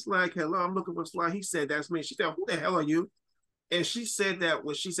and she's like, hello, I'm looking for Sly. He said, that's me. She said, who the hell are you? And she said that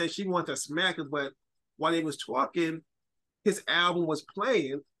when she said she wanted to smack him, but while they was talking, his album was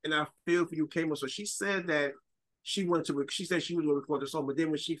playing, and I Feel For You came on. So she said that she said she was going to record the song, but then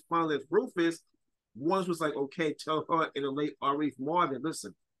when she found that Rufus, once was like, okay, tell her and the late Arif Marvin,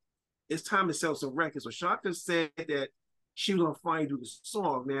 listen, it's time to sell some records. So Shaka said that she was going to finally do the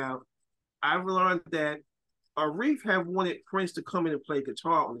song. Now, I've learned that Arif had wanted Prince to come in and play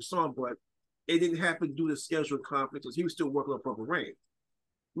guitar on the song, but it didn't happen due to schedule conflicts because he was still working on Purple Rain.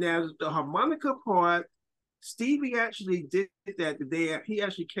 Now, the harmonica part, Stevie actually did that the day he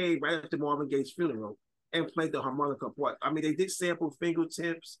actually came right after Marvin Gaye's funeral and played the harmonica part. I mean, they did sample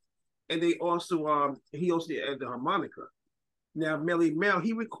fingertips, and they also he also did the harmonica. Now, Melly Mel,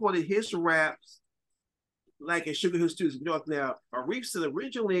 he recorded his raps like in Sugar Hill Studios in New York. Now, Arif said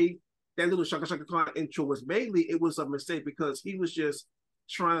originally that little Shaka Shaka Khan intro was mainly it was a mistake because he was just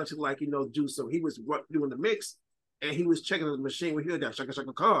trying to like do some. He was doing the mix and he was checking the machine. We hear that Shaka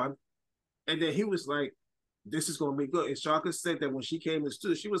Shaka Khan, and then he was like, "This is gonna be good." And Shaka said that when she came to the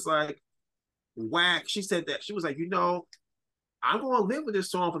studio, she was like, "Whack." She said that she was like, I'm gonna live with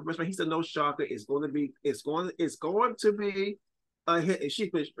this song for the rest of my." He said, "No, Shaka, it's going to be a hit."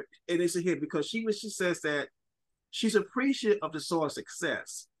 And it's a hit because she says that she's appreciative of the song's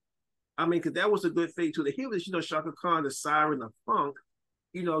success. I mean, because that was a good thing too. The hit was, Shaka Khan, the siren of funk,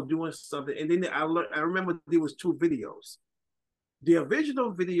 doing something. And then I remember there was two videos. The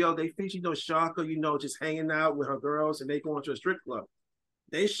original video, they featured, Shaka, just hanging out with her girls and they going to a strip club.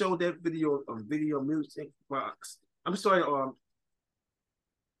 They showed that video on Video Music Box. I'm sorry,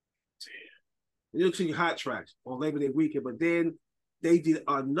 literally Hot Tracks on Labor Day weekend. But then they did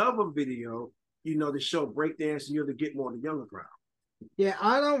another video, to show breakdance, to get more of the younger crowd. Yeah,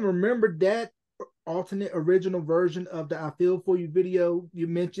 I don't remember that alternate original version of the I Feel For You video. You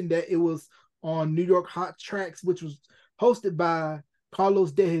mentioned that it was on New York Hot Tracks, which was hosted by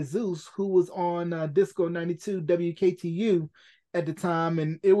Carlos De Jesus, who was on Disco 92 WKTU at the time.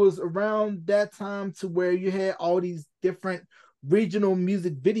 And it was around that time to where you had all these different regional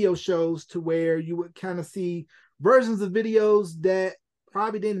music video shows to where you would kind of see versions of videos that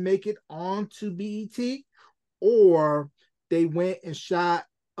probably didn't make it onto BET, or they went and shot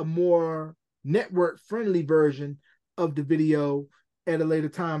a more network friendly version of the video at a later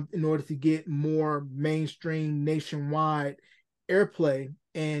time in order to get more mainstream nationwide airplay.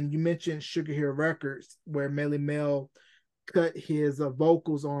 And you mentioned Sugar Hill Records, where Melly Mel cut his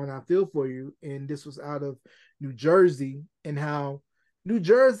vocals on I Feel For You. And this was out of New Jersey, and how New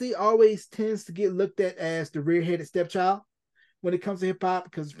Jersey always tends to get looked at as the rear-headed stepchild when it comes to hip-hop,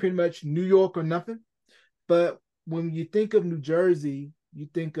 because it's pretty much New York or nothing. But when you think of New Jersey, you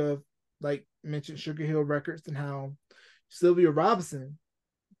think of, like mentioned, Sugar Hill Records and how Sylvia Robinson.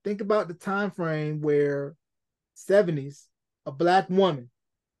 Think about the time frame where 70s, a black woman,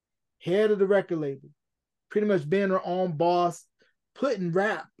 head of the record label, pretty much being her own boss, putting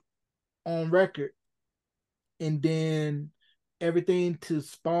rap on record, and then everything to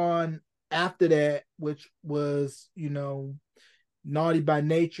spawn after that, which was, Naughty by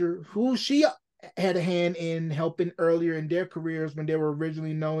Nature, who she had a hand in helping earlier in their careers when they were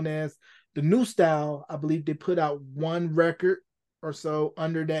originally known as the New Style. I believe they put out one record or so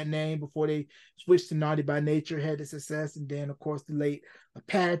under that name before they switched to Naughty by Nature, had the success. And then, of course, the late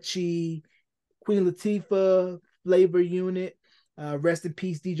Apache, Queen Latifah, Flavor Unit, rest in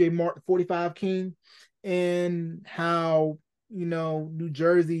peace, DJ Mark 45 King, and how, New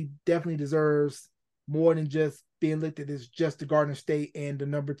Jersey definitely deserves more than just being looked at as just the Garden State and the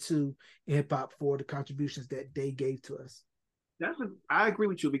number 2 in hip hop for the contributions that they gave to us. I agree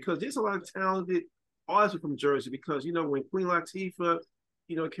with you, because there's a lot of talented artists from Jersey. Because when Queen Latifah,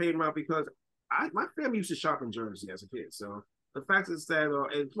 came out, because my family used to shop in Jersey as a kid. So the fact is that,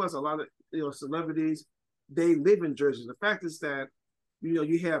 and plus a lot of celebrities, they live in Jersey. The fact is that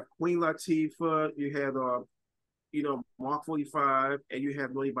you have Queen Latifah, you have Mark 45, and you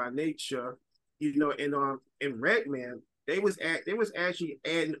have Naughty by Nature, and Redman. They was actually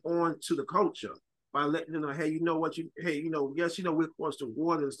adding on to the culture by letting them know, hey, yes, we're across the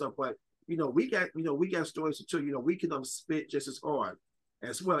water and stuff, but we got stories to tell. We can spit just as hard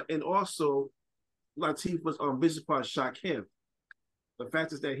as well. And also, Latifah's business partner Shakim. The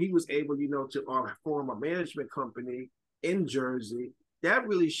fact is that he was able, to form a management company in Jersey. That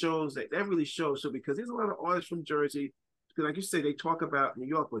really shows. So because there's a lot of artists from Jersey like you say, they talk about New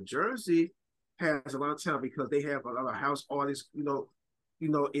York, but Jersey has a lot of talent because they have a lot of house artists.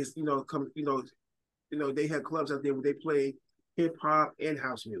 Is come they have clubs out there where they play hip hop and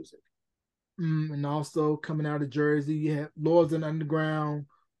house music. And also coming out of Jersey, you have Lords and Underground,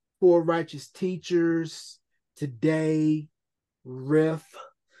 Poor Righteous Teachers, Today, Riff,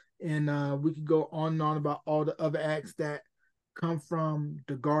 and we could go on and on about all the other acts that come from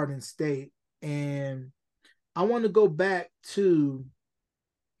the Garden State. And I want to go back to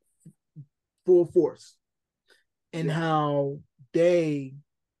Full Force and how they,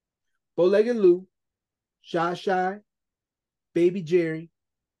 Bowlegged Lou, Shy Shy, Baby Jerry,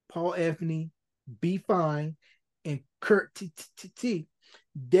 Paul Anthony, B Fine, and Kurt T.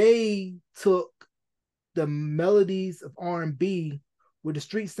 They took the melodies of R&B with the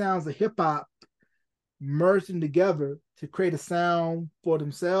street sounds of hip hop, merged them together to create a sound for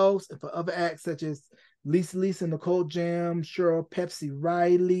themselves and for other acts such as Lisa and the Cold Jam, Cheryl Pepsi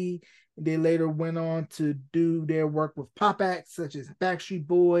Riley. And they later went on to do their work with pop acts such as Backstreet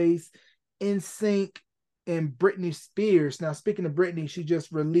Boys, NSYNC, and Britney Spears. Now, speaking of Britney, she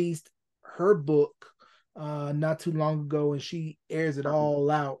just released her book not too long ago, and she airs it all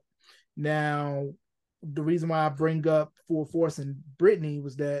out. Now, the reason why I bring up Full Force and Britney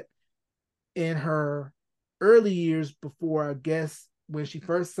was that in her early years, before, I guess, when she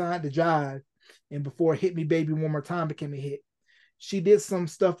first signed the Jive and before Hit Me Baby One More Time became a hit, she did some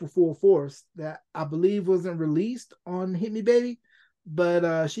stuff with Full Force that I believe wasn't released on Hit Me Baby,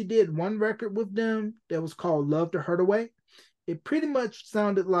 but she did one record with them that was called Love to Hurt Away. It pretty much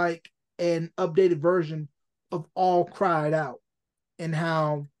sounded like an updated version of All Cried Out, and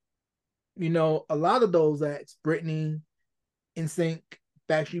how, a lot of those acts, Britney, NSYNC,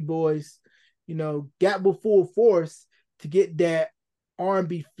 Backstreet Boys, got with Full Force to get that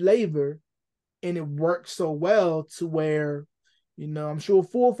R&B flavor, and it worked so well to where, I'm sure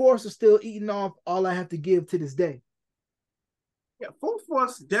Full Force is still eating off All I Have to Give to this day. Yeah, Full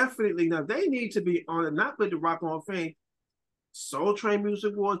Force definitely. Now they need to be honored, not with the Rock Hall of Fame, Soul Train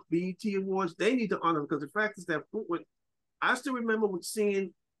Music Awards, BET Awards. They need to honor them because the fact is that I still remember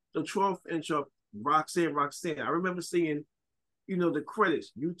seeing the 12th inch of Roxanne. I remember seeing, the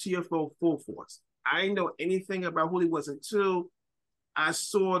credits, UTFO Full Force. I didn't know anything about who he was until I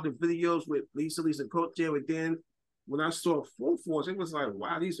saw the videos with Lisa Coach Jam. And then when I saw Full Force, it was like,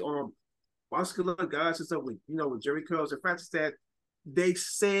 wow, these are muscular guys and stuff with, with Jerry Curls. The fact is that they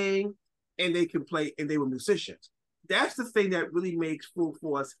sang and they can play and they were musicians. That's the thing that really makes Full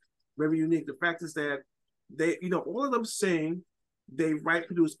Force very unique. The fact is that they, all of them sing, they write,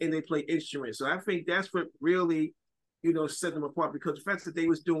 produce, and they play instruments. So I think that's what really, set them apart, because the fact that they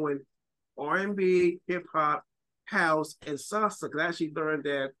was doing R&B, hip hop, house, and salsa. Because I actually learned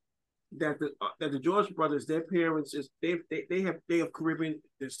that the George brothers, their parents they have Caribbean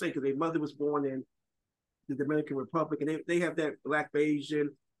descent, because their mother was born in the Dominican Republic, and they have that Black,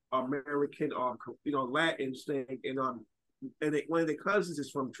 Asian, American, Latin thing, and one of their cousins is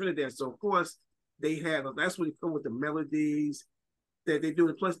from Trinidad, so of course they have that's where they come with the melodies that they do.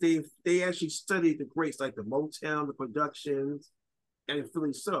 And plus, they actually studied the greats like the Motown, the productions, and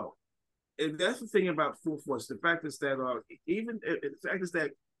Philly Soul. And that's the thing about Full Force. The fact is that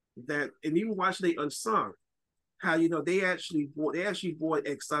and even watching they unsung, how they actually brought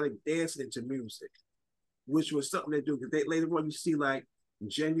exotic dancing into music, which was something they do. Because later on you see like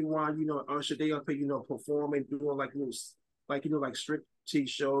Genuine, Usher, they up performing, doing like striptease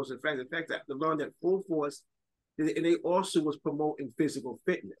shows. In fact that the learn that Full Force, and they also was promoting physical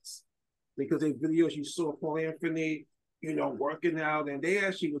fitness, because in videos you saw Paul Anthony, working out, and they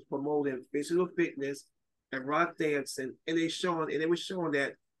actually was promoting physical fitness and rock dancing, and they were showing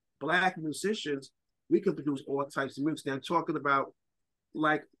that Black musicians, we can produce all types of music. Now talking about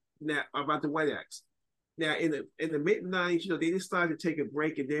about the White Acts. Now in the mid 90s, they decided to take a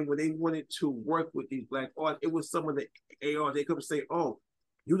break, and then when they wanted to work with these Black artists, it was some of the AR. They come say, "Oh,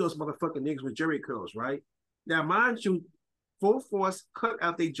 those motherfucking niggas with Jerry curls, right?" Now, mind you, Full Force cut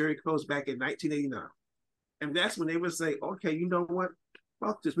out their Jerry curls back in 1989, and that's when they would say, "Okay, you know what?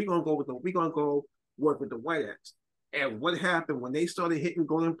 Fuck this. We're gonna go work with the White Acts." And what happened when they started hitting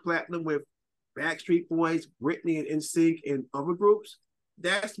gold and platinum with Backstreet Boys, Britney, and NSYNC, and other groups?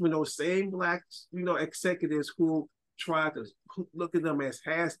 That's when those same Black, executives who tried to look at them as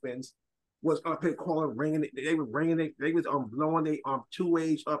has-beens was up here ringing it. They were ringing it. They was blowing their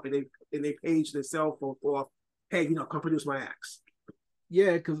two-age up, and they paged their cell phone off. Hey, come produce my acts.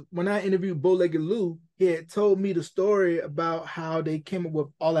 Yeah, because when I interviewed Bowlegged Lou, he had told me the story about how they came up with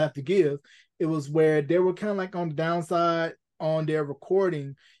All I Have to Give. It was where they were kind of like on the downside on their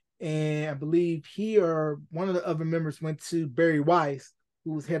recording, and I believe he or one of the other members went to Barry Weiss,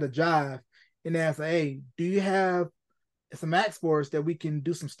 who was head of Jive, and asked, "Hey, do you have some acts for us that we can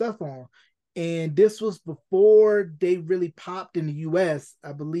do some stuff on?" And this was before they really popped in the US.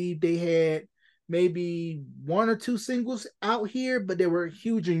 I believe they had maybe one or two singles out here, but they were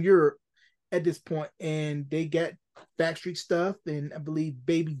huge in Europe at this point. And they got Backstreet Stuff, and I believe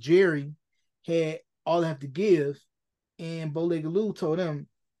Baby Jerry had All I Have to Give. And Bow-Legged Lou told them,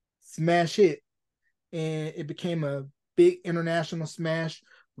 smash it. And it became a big international smash.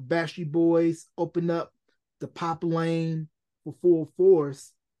 Backstreet Boys opened up the pop lane for full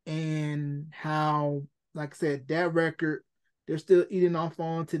force, and how, like I said, that record they're still eating off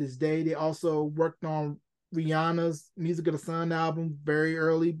on to this day. They also worked on Rihanna's Music of the Sun album very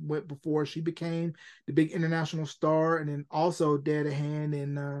early, before she became the big international star, and then also they had a hand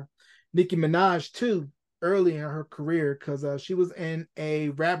in Nicki Minaj too early in her career, because she was in a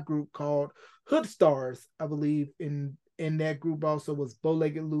rap group called Hood Stars, I believe. In that group also was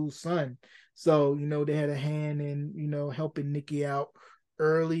Bow-Legged Lou's son. So, they had a hand in, helping Nicki out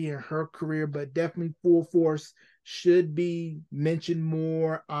early in her career, but definitely Full Force should be mentioned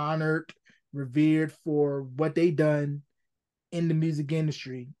more, honored, revered for what they done in the music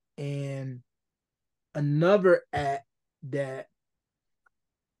industry. And another act that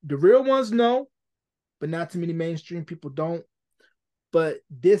the real ones know, but not too many mainstream people don't. But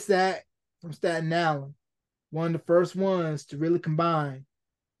this act from Staten Island, one of the first ones to really combine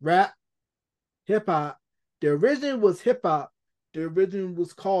rap, hip hop. The original was hip hop. The original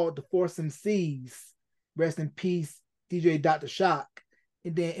was called the Force MCs. Rest in peace, DJ Dr. Shock.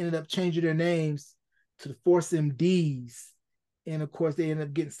 And then ended up changing their names to the Force MDs. And of course, they ended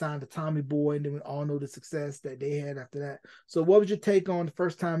up getting signed to Tommy Boy, and then we all know the success that they had after that. So, what was your take on the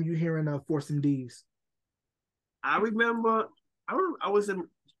first time you hearing Force MDs? I remember, I was in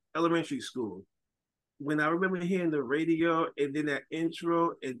elementary school when I remember hearing the radio, and then that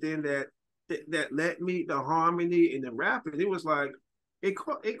intro, and then that let me the harmony and the rapping. It was like it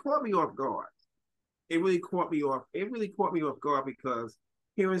caught me off guard. It really caught me off. It really caught me off guard, because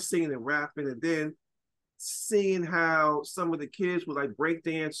hearing singing and rapping, and then seeing how some of the kids would like break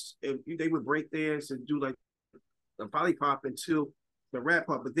dance, and they would break dance and do like the body pop into the rap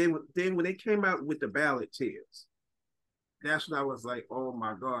pop. But then when they came out with the ballad tears, that's when I was like, oh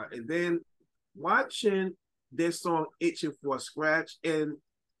my God. And then watching this song Itching for a Scratch, and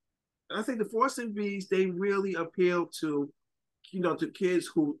I think the Force MVs, they really appealed to, to kids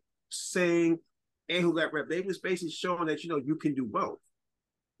who sing and who got rap. They was basically showing that, you can do both.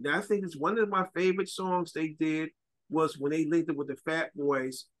 Now, I think it's one of my favorite songs they did was when they linked it with the Fat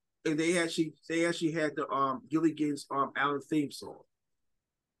Boys, and they actually had the Gilligan's Island theme song.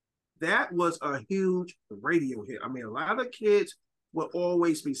 That was a huge radio hit. I mean, a lot of kids will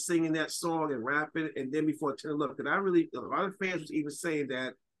always be singing that song and rapping, and then before 10 look, and a lot of fans was even saying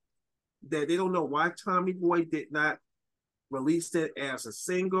that they don't know why Tommy Boy did not release it as a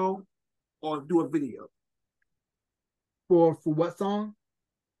single or do a video. For what song?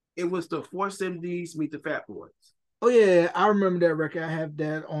 It was the Force MDs meet the Fat Boys. Oh yeah, I remember that record. I have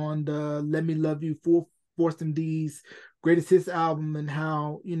that on the Let Me Love You for Force MD's Greatest Hits album, and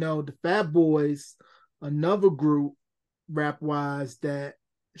how, the Fat Boys, another group rap wise that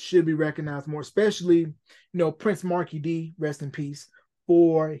should be recognized more, especially, Prince Marky D, rest in peace,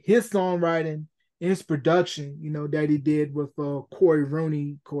 for his songwriting and his production, that he did with Corey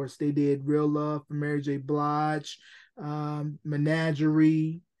Rooney. Of course, they did Real Love for Mary J. Blige,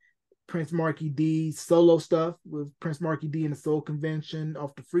 Menagerie, Prince Marky D solo stuff with Prince Marky D and the Soul Convention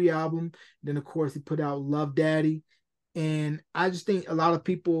off the Free album. Then, of course, he put out Love Daddy. And I just think a lot of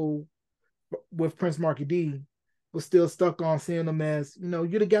people with Prince Marky D was still stuck on seeing him as, you're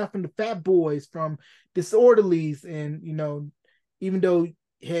the guy from the Fat Boys, from Disorderlies. And, even though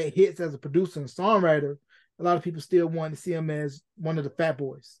he had hits as a producer and songwriter, a lot of people still want to see him as one of the Fat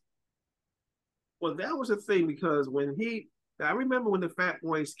Boys. Well, that was the thing, because I remember when the Fat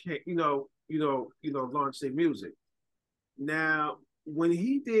Boys came, launched their music. Now, when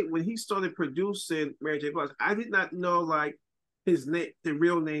he started producing Mary J. Blige, I did not know like his name, the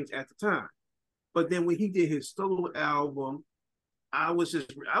real names at the time. But then when he did his solo album, I was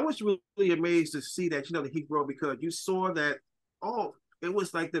really amazed to see that, that he grew, because you saw that, it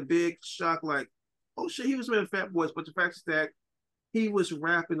was like the big shock, like, oh shit, he was with the Fat Boys. But the fact is that he was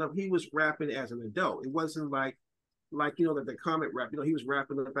rapping as an adult. It wasn't like the comic rap. He was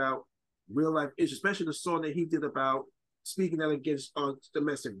rapping about real life issues, especially the song that he did about speaking out against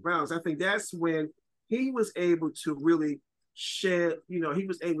domestic violence. I think that's when he was able to really shed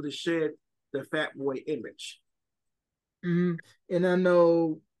the Fat Boy image. Mm-hmm. And I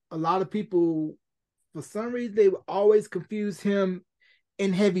know a lot of people, for some reason, they would always confuse him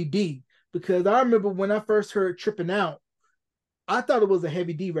and Heavy D, because I remember when I first heard Tripping Out, I thought it was a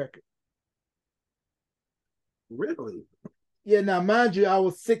Heavy D record. Really? Yeah, now mind you, I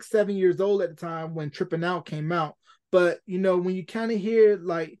was 6, 7 years old at the time when Tripping Out came out. But when you kind of hear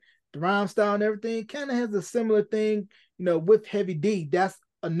like the rhyme style and everything, kind of has a similar thing, with Heavy D. That's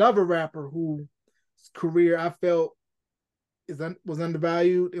another rapper whose career I felt was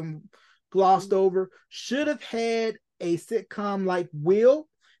undervalued and glossed over. Should have had a sitcom like Will,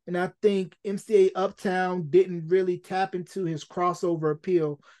 and I think MCA Uptown didn't really tap into his crossover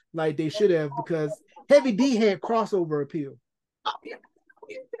appeal like they should have, because Heavy D had crossover appeal. Oh, yeah.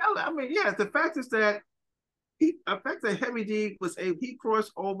 I mean, yeah. The fact is that Heavy D he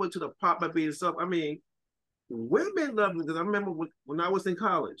crossed over to the pop by being stuff. I mean, women love him because I remember when I was in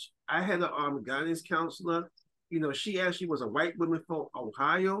college, I had a guidance counselor. She actually was a white woman from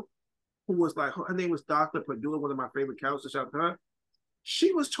Ohio who was like, her name was Dr. Perdue, one of my favorite counselors. Shout out to her.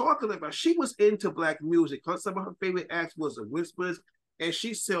 She was talking about, she was into black music. Some of her favorite acts was The Whispers. And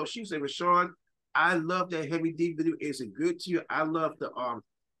she said, Rashawn, I love that Heavy D video. Is it good to you? I love the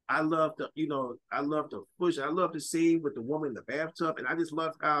I love the push. I love the scene with the woman in the bathtub. And I just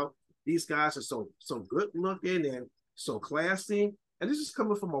love how these guys are so good looking and so classy. And this is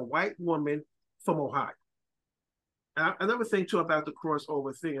coming from a white woman from Ohio. Another thing too about the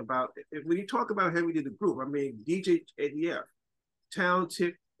crossover thing about when you talk about Heavy D the group, I mean DJ ADF,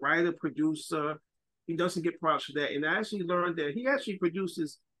 talented writer, producer. He doesn't get props for that. And I actually learned that he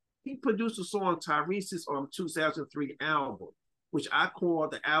produced a song Tyrese's 2003 album, which I call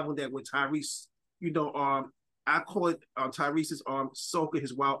the album that with Tyrese, I call it Tyrese's Soca,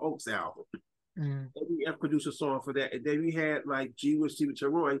 his Wild Oats album. And we have produced a song for that. And then we had like G with Stevie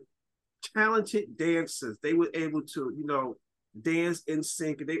Roy, talented dancers. They were able to, dance in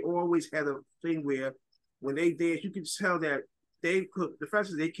sync. And they always had a thing where when they dance, you could tell that the fact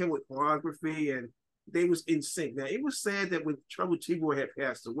that they came with choreography and they was in sync. Now, it was sad that when Trouble T-Boy had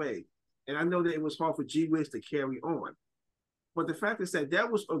passed away, and I know that it was hard for G Wiz to carry on. But the fact is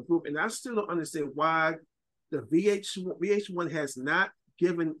that was a group, and I still don't understand why the VH1 has not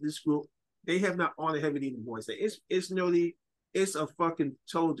given this group, they have not honored Heavy D Boys. It's a fucking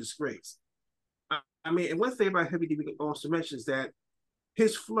total disgrace. I mean, and one thing about Heavy D we can also mention is that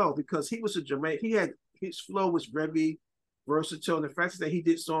his flow, because he was a Jamaican, his flow was very versatile. And the fact is that he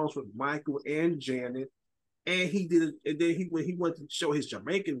did songs with Michael and Janet, and he did it. And then when he wanted to show his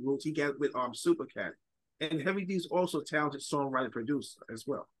Jamaican roots, he got it with Supercat. And Heavy D's also a talented songwriter producer as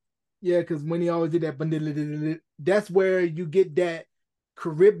well. Yeah, because when he always did that, that's where you get that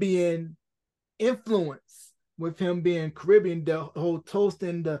Caribbean influence with him being Caribbean, the whole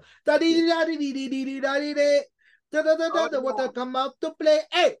toasting the da dee da dee dee dee dee da dee da da da da what I come out to play.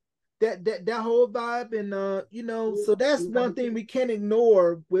 Hey, that whole vibe, and so that's one thing we can't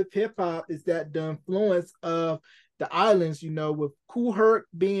ignore with hip hop is that the influence of the islands, with Kool Herc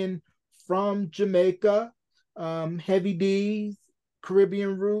being from Jamaica, Heavy D's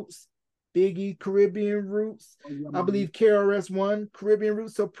Caribbean roots, Biggie Caribbean roots, I believe KRS-One Caribbean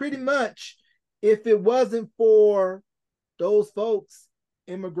roots. So pretty much, if it wasn't for those folks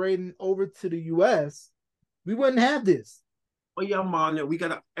immigrating over to the U.S., we wouldn't have this. Oh yeah, man. We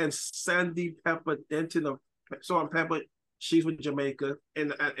got and Sandy Pepper Denton of Salt and Pepper. She's from Jamaica,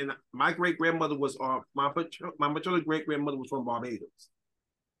 and my great grandmother was my maternal great grandmother was from Barbados.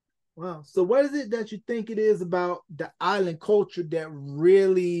 Wow. So what is it that you think it is about the island culture that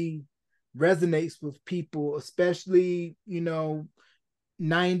really resonates with people, especially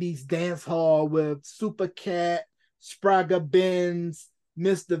 90s dance hall with Supercat, Sprague Benz,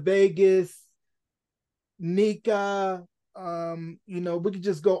 Mr. Vegas, Nika? We could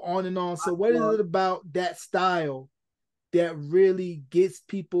just go on and on. So what is it about that style that really gets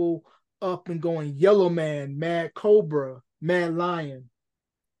people up and going? Yellowman, Mad Cobra, Mad Lion.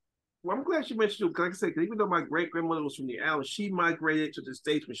 Well, I'm glad you mentioned it, because like I said, even though my great grandmother was from the island, she migrated to the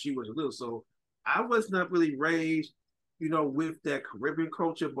States when she was little. So I was not really raised, with that Caribbean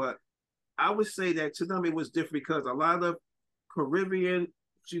culture, but I would say that to them it was different because a lot of Caribbean,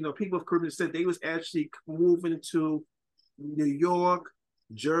 people of Caribbean said they was actually moving to New York,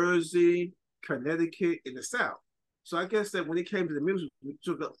 Jersey, Connecticut, in the South. So I guess that when it came to the music,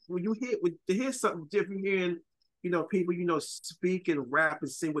 when you hear something different, hearing people speak and rap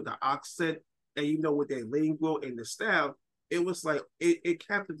and sing with the accent and with their lingo and the style, it was like it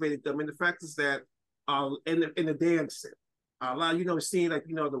captivated them. And the fact is that in the dancing, a lot seeing like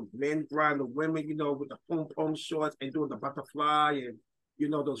the men riding the women with the pom pom shorts and doing the butterfly and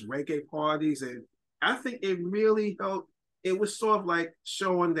those reggae parties, and I think it really helped it was sort of like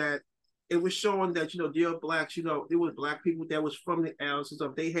showing that there are blacks, there was black people that was from the islands and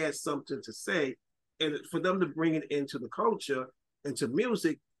stuff. They had something to say, and for them to bring it into the culture, into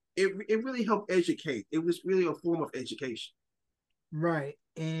music, it really helped educate. It was really a form of education. Right.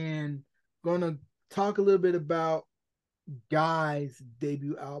 And gonna talk a little bit about Guy's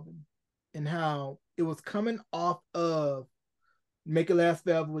debut album and how it was coming off of Make It Last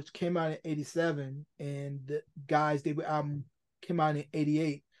Forever, which came out in '87, and the Guy's debut album came out in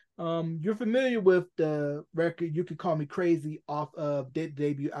 '88. You're familiar with the record "You Can Call Me Crazy" off of the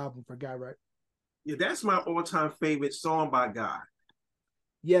debut album for Guy, right? Yeah, that's my all-time favorite song by Guy.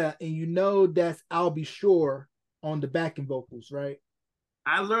 Yeah, and you know that's I'll Be Sure on the backing vocals, right?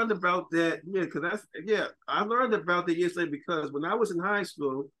 I learned about that, I learned about that years later because when I was in high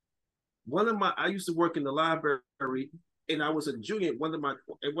school, I used to work in the library, and I was a junior. One of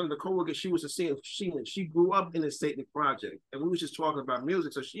the coworkers, she was a senior. She grew up in the Satan Project, and we was just talking about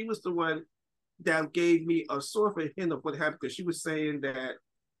music. So she was the one that gave me a sort of a hint of what happened because she was saying that,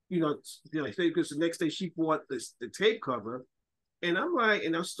 because the next day she bought the tape cover, and I'm like,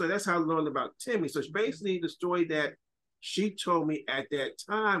 so that's how I learned about Timmy. So basically, the story that she told me at that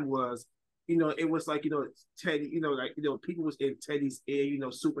time was, it was like, Teddy, people was in Teddy's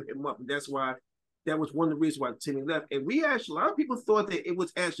ear, super him up. And that's why that was one of the reasons why Timmy left. And a lot of people thought that it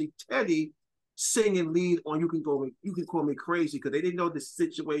was actually Teddy singing lead on You Can Call Me Crazy, because they didn't know the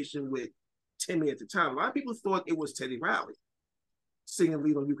situation with Timmy at the time. A lot of people thought it was Teddy Riley singing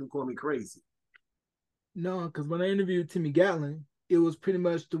lead on You Can Call Me Crazy. No, because when I interviewed Timmy Gatlin, it was pretty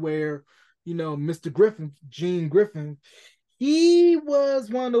much to where, Mr. Griffin, Gene Griffin, he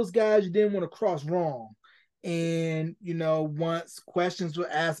was one of those guys you didn't want to cross wrong. And, once questions were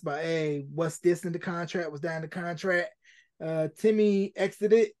asked by, hey, what's this in the contract? Was that in the contract? Timmy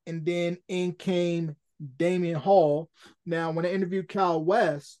exited, and then in came Damian Hall. Now, when I interviewed Kyle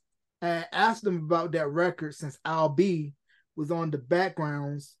West, I asked him about that record since Al B was on the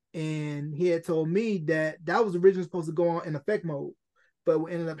backgrounds, and he had told me that that was originally supposed to go on in effect mode. But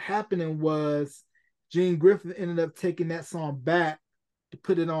what ended up happening was Gene Griffin ended up taking that song back to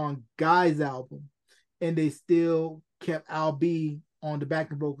put it on Guy's album, and they still kept Al B on the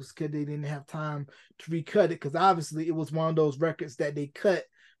backing vocals because they didn't have time to recut it, because obviously it was one of those records that they cut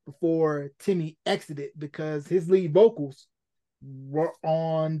before Timmy exited because his lead vocals were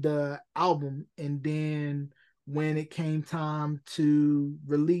on the album. And then when it came time to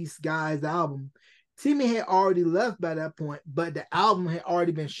release Guy's album, Timmy had already left by that point, but the album had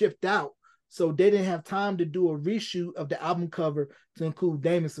already been shipped out. So they didn't have time to do a reshoot of the album cover to include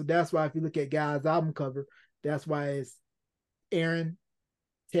Damon. So that's why if you look at Guy's album cover, that's why it's Aaron,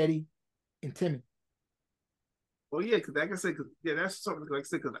 Teddy, and Timmy. Well, yeah, because like I said, that's something like I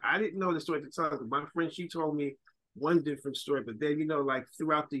said, because I didn't know the story at the time. My friend, she told me one different story, but then like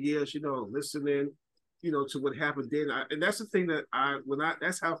throughout the years, listening, to what happened then, and that's the thing that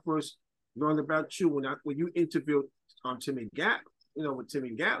that's how I first learned about you when you interviewed Timmy Gatlin, with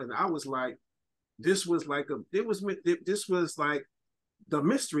Timmy Gatlin. I was like, this was like the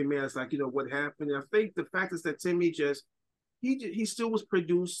mystery man. It's like, what happened. And I think the fact is that Timmy he still was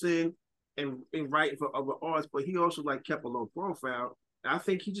producing and writing for other artists, but he also like kept a low profile. And I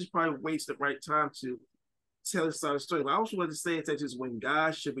think he just probably waits the right time to tell his side of the story. But I also want to say that just when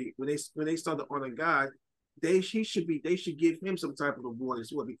God should be when they start to honor God, they should give him some type of award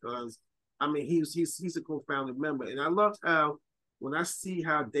as well, because I mean he's a co-founding member. And I loved how when I see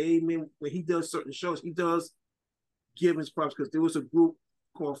how Damon, when he does certain shows, he does give his props, because there was a group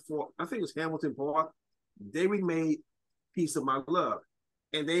called I think it was Hamilton Park. They remade Piece of My Love.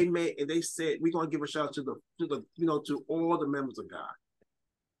 And they said we're gonna give a shout out to the to all the members of God.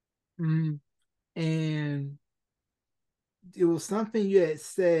 Mm-hmm. And it was something you had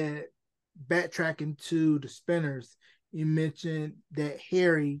said backtracking to the Spinners. You mentioned that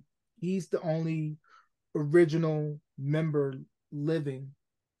Harry, he's the only original member living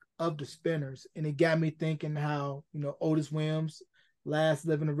of the Spinners, and it got me thinking how Otis Williams, last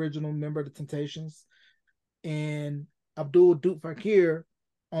living original member of the Temptations, and Abdul Duke Fakir,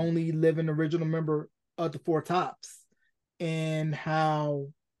 only living original member of the Four Tops, and how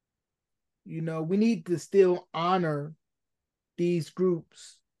we need to still honor these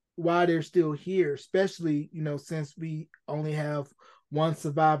groups while they're still here, especially since we only have one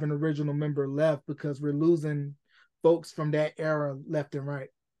surviving original member left, because we're losing folks from that era left and right.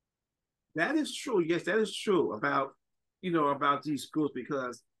 That is true. Yes, that is true about about these groups,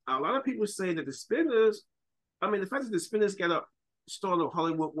 because a lot of people say that the Spinners. I mean, the fact that the Spinners got a start of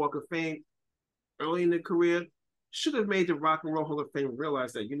Hollywood Walk of Fame early in their career should have made the Rock and Roll Hall of Fame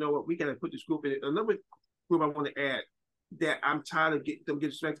realize that we got to put this group in. Another group I want to add that I'm tired of getting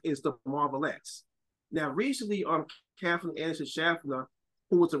distracted is the Marvelettes. Now, recently, Kathleen Anderson Schaffner,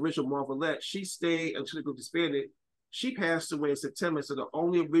 who was the original Marvelette, she stayed until the group disbanded. She passed away in September, so the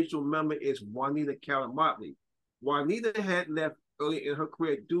only original member is Juanita Callan Motley. Juanita had left early in her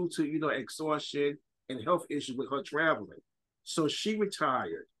career due to exhaustion and health issues with her traveling. So she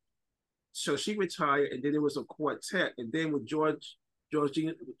retired. And then there was a quartet. And then with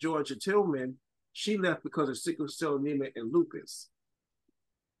Georgia Tillman, she left because of sickle cell anemia and lupus.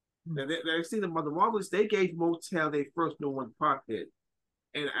 Now, see the Marvelous, they gave Motown their first no one pop hit.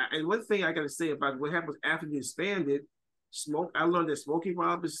 And one thing I got to say about what happened after they disbanded, I learned that Smokey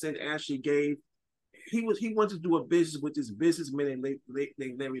Robinson actually he wanted to do a business with this businessman named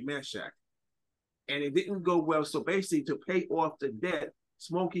Larry Mashak. And it didn't go well. So basically, to pay off the debt,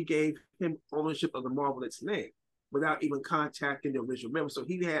 Smokey gave him ownership of the Marvelettes name without even contacting the original member. So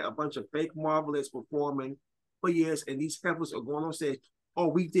he had a bunch of fake Marvelettes performing for years, and these heifers are going on saying, "Oh,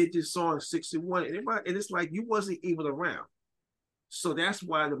 we did this song in '61," and it's like you wasn't even around. So that's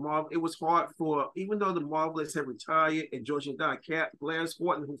why it was hard for, even though the Marvelettes had retired and Georgia died, Gladys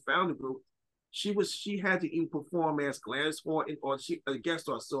Horton, who founded the group, she had to even perform as Gladys Horton or a guest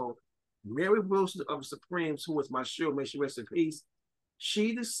star. So Mary Wilson of the Supremes, who was my show, may she rest in peace,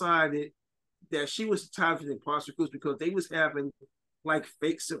 she decided that she was tired of the imposter groups because they was having like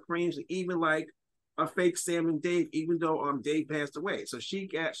fake Supremes and even like a fake Sam and Dave, even though Dave passed away. So she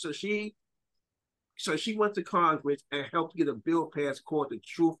went to Congress and helped get a bill passed called the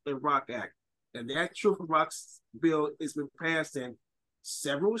Truth and Rock Act. And that Truth and Rock bill has been passed in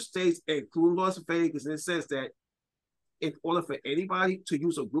several states, including Las Vegas. And it says that in order for anybody to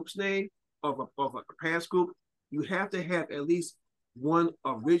use a group's name of a past group, you have to have at least one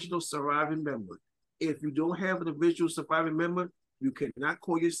original surviving member. If you don't have an original surviving member, you cannot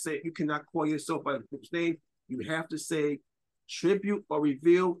call yourself by the group's name. You have to say tribute or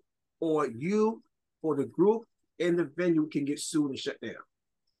reveal, or you or the group and the venue can get sued and shut down.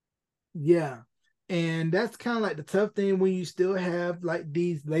 Yeah. And that's kind of like the tough thing when you still have like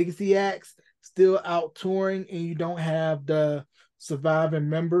these legacy acts still out touring and you don't have the surviving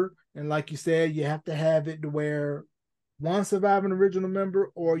member. And like you said, you have to have it to where one surviving original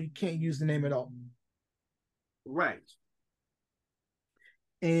member or you can't use the name at all. Right.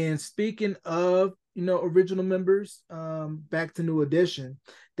 And speaking of, original members, back to New Edition,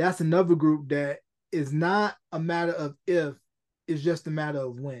 that's another group that is not a matter of if, it's just a matter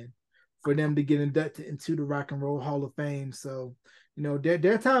of when for them to get inducted into the Rock and Roll Hall of Fame. So,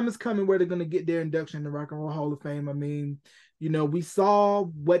 their time is coming where they're going to get their induction in the Rock and Roll Hall of Fame. I mean, we saw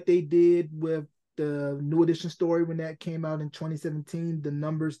what they did with the New Edition story when that came out in 2017, the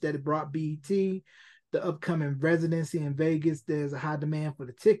numbers that it brought BET, the upcoming residency in Vegas, there's a high demand for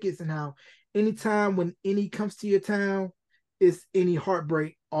the tickets, and how anytime when any comes to your town, it's any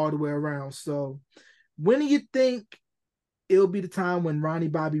heartbreak all the way around. So when do you think it'll be the time when Ronnie,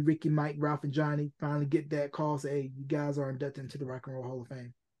 Bobby, Ricky, Mike, Ralph, and Johnny finally get that call, say, hey, you guys are inducted into the Rock and Roll Hall of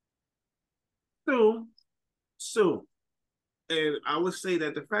Fame? Soon. And I would say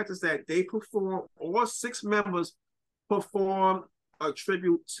that the fact is that they perform, all 6 members perform a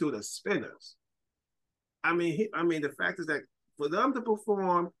tribute to the Spinners. I mean, the fact is that for them to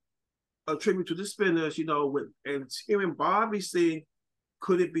perform a tribute to the Spinners, and hearing Bobby sing,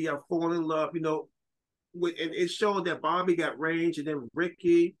 could it be a fall in love, and it showed that Bobby got range, and then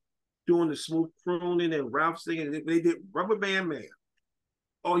Ricky doing the smooth crooning and Ralph singing, and they did Rubber Band Man.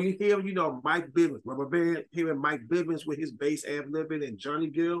 Oh, you hear, Mike Bivins, Rubber Band, hearing Mike Bivins with his bass ad-libbing and Johnny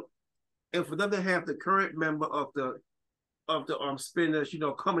Gill. And for them to have the current member of the Spinners,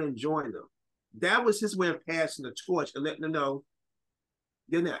 come and join them. That was his way of passing the torch and letting them know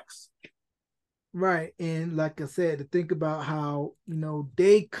you're next. Right. And like I said, to think about how,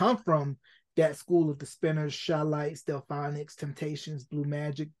 they come from that school of the Spinners, Shy-Lites, Delphonics, Temptations, Blue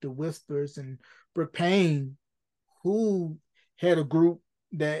Magic, The Whispers, and Brooke Payne, who had a group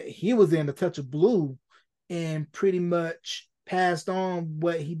that he was in, A Touch of Blue, and pretty much passed on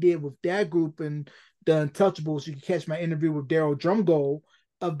what he did with that group and the Untouchables. You can catch my interview with Daryl Drumgold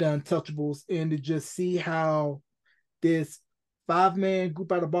of the Untouchables, and to just see how this 5-man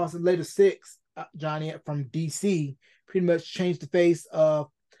group out of Boston, later 6, Johnny from DC, pretty much changed the face of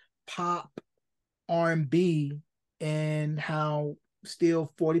pop, R&B, and how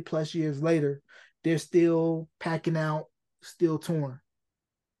still 40 plus years later, they're still packing out, still touring.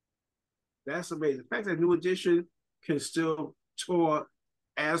 That's amazing. The fact that New Edition can still tour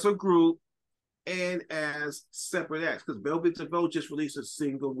as a group and as separate acts, because Velvet DeVoe just released a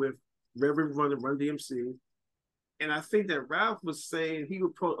single with Reverend Run and Run DMC. And I think that Ralph was saying, he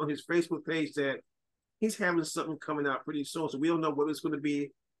would put on his Facebook page that he's having something coming out pretty soon. So we don't know whether it's going to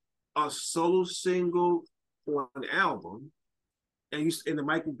be a solo single or an album. And you in the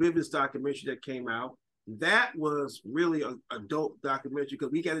Michael Bivins documentary that came out, that was really a dope documentary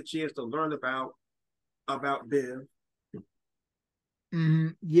because we got a chance to learn about Biv.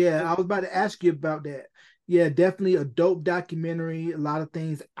 Yeah, I was about to ask you about that. Yeah, definitely a dope documentary. A lot of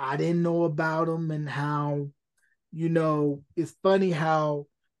things I didn't know about him and how, it's funny how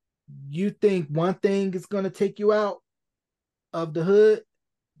you think one thing is going to take you out of the hood,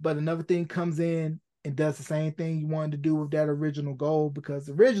 but another thing comes in and does the same thing you wanted to do with that original goal. Because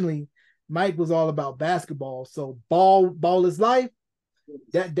originally Mike was all about basketball, so ball is life.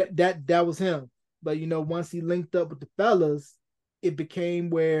 That was him. But once he linked up with the fellas, it became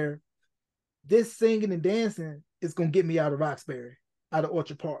where this singing and dancing is gonna get me out of Roxbury, out of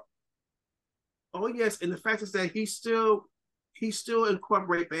Orchard Park. Oh yes, and the fact is that he still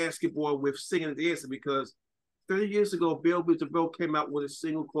incorporate basketball with singing and dancing because 30 years ago, Bill with the Bro came out with a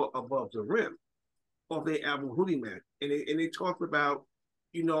single called "Above the Rim" off their album Hootie Man, and they talked about,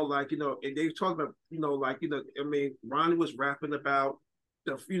 and they talked about, I mean, Ronnie was rapping about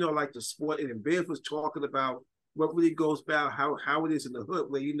like the sport, and then Bill was talking about what really goes about how it is in the hood,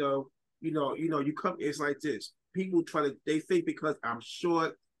 where you come, it's like this. People they think because I'm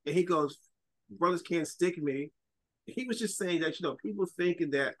short, and he goes, brothers can't stick me. He was just saying that, people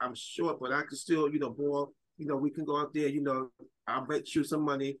thinking that I'm short, but I can still, boy, we can go out there, I'll bet you some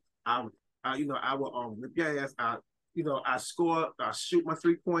money. I will whip your ass. I score, I shoot my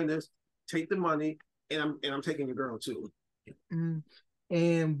 3-pointers, take the money, and I'm taking your girl too. Mm.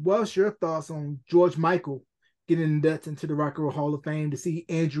 And what's your thoughts on George Michael getting inducted into the Rock and Roll Hall of Fame, to see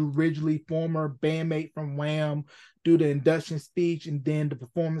Andrew Ridgeley, former bandmate from Wham, do the induction speech, and then the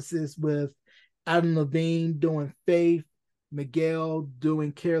performances with Adam Levine doing Faith, Miguel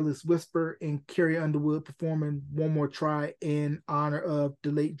doing Careless Whisper, and Carrie Underwood performing One More Try in honor of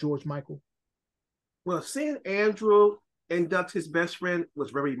the late George Michael? Well, seeing Andrew induct his best friend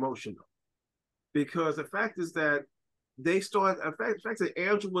was very emotional because the fact is that the fact that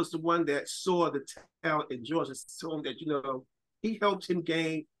Andrew was the one that saw the talent in George and told him that, he helped him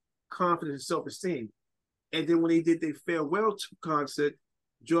gain confidence and self-esteem. And then when they did their farewell concert,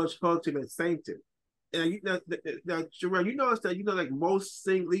 George hugged him and thanked him. And now Jarrell, you notice that, like most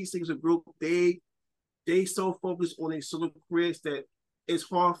lead singers of group, they so focused on their solo careers that it's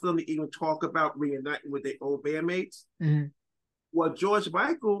hard for them to even talk about reuniting with their old bandmates. Mm-hmm. Well, George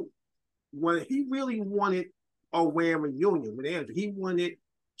Michael, when he really wanted a Wham reunion with Andrew, he wanted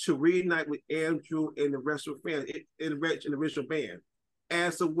to reunite with Andrew and the rest of the fans in the original band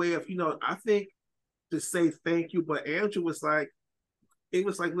as a way of, I think, to say thank you. But Andrew was like,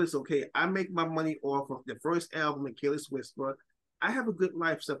 listen, okay, I make my money off of the first album and Careless Whisper. I have a good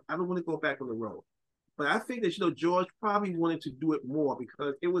life, so I don't want to go back on the road. But I think that, George probably wanted to do it more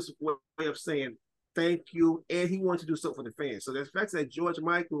because it was a way of saying thank you, and he wanted to do something for the fans. So the fact that George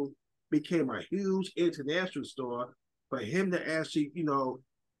Michael became a huge international star, for him to actually,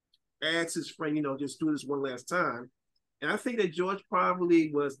 ask his friend, just do this one last time. And I think that George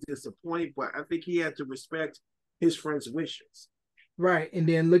probably was disappointed, but I think he had to respect his friend's wishes. Right. And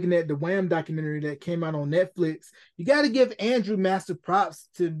then looking at the Wham documentary that came out on Netflix, you got to give Andrew massive props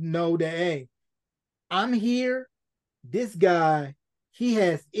to know that, hey, I'm here. This guy, he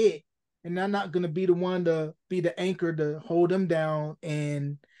has it. And I'm not going to be the one to be the anchor to hold him down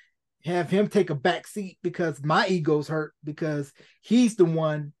and have him take a back seat because my ego's hurt because he's the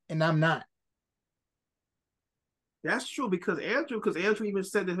one and I'm not. That's true because Andrew even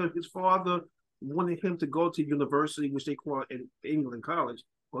said that his father wanted him to go to university, which they call in England college,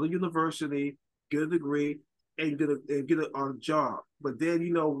 go to university, get a degree, and get a job. But then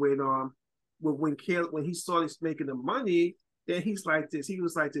when he started making the money, then he's like this. He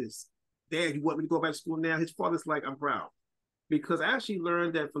was like this. Dad, you want me to go back to school now? His father's like, I'm proud. Because I actually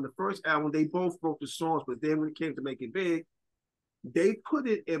learned that from the first album, they both wrote the songs, but then when it came to make it big, they put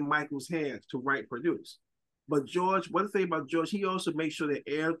it in Michael's hands to write and produce. But George, one thing about George, he also made sure that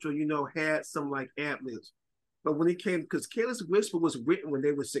Andrew, had some like ad-libs. But when it came, because Careless Whisper was written when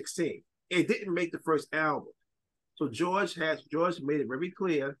they were 16. It didn't make the first album. So George made it very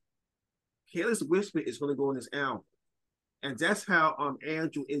clear, Careless Whisper is going to go on this album. And that's how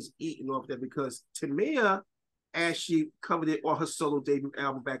Andrew is eating off that because Tamia actually covered it on her solo debut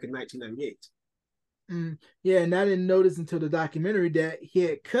album back in 1998. Yeah, and I didn't notice until the documentary that he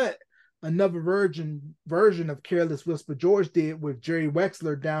had cut another version of Careless Whisper George did with Jerry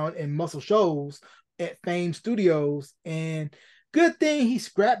Wexler down in Muscle Shoals at Fame Studios. And good thing he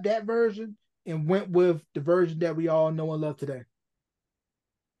scrapped that version and went with the version that we all know and love today.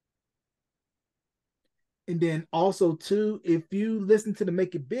 And then also too, if you listen to the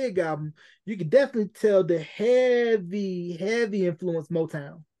Make It Big album, you can definitely tell the heavy influence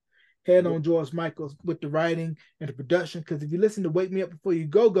Motown had on George Michael with the writing and the production. Because if you listen to Wake Me Up Before You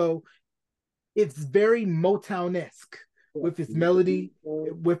Go Go, it's very Motown-esque with its melody,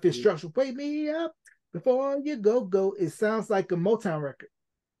 with its structure. Wake me up before you go go. It sounds like a Motown record.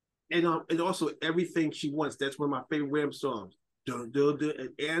 And also Everything She Wants. That's one of my favorite Wham songs. Dun, dun, dun, and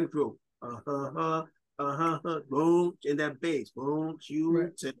Andrew. Boom, and that bass. Boom, you.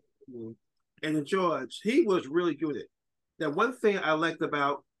 Right. And George, he was really good at it. Now, one thing I liked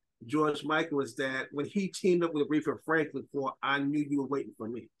about George Michael is that when he teamed up with Aretha Franklin for I Knew You Were Waiting for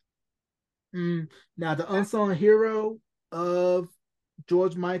Me. Now, the unsung hero of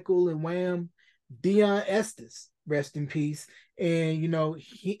George Michael and Wham, Dion Estes, rest in peace. And, you know,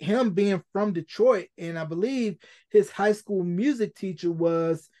 him being from Detroit, and I believe his high school music teacher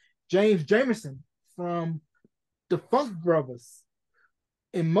was James Jamerson from the Funk Brothers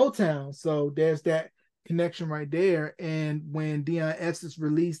in Motown. So there's that connection right there. And when Dion Estes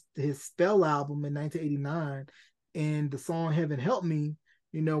released his Spell album in 1989 and the song Heaven Help Me,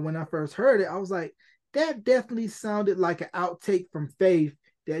 you know, when I first heard it, I was like, that definitely sounded like an outtake from Faith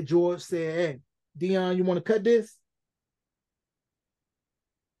that George said, hey, Dion, you want to cut this?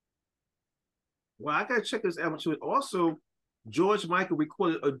 Well, I got to check this album too. Also, George Michael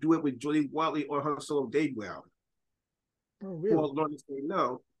recorded a duet with Jody Watley on her solo debut album. Oh, really? Called Learn to Say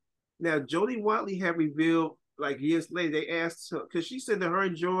No. Now, Jody Watley had revealed, like years later, they asked her, because she said that her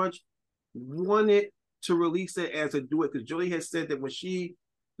and George wanted to release it as a duet, because Jody had said that when she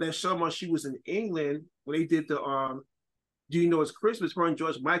left Shalimar, she was in England, when they did the Do You Know It's Christmas, her and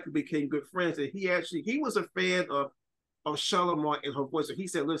George Michael became good friends, and he was a fan of Shalimar and her voice. So he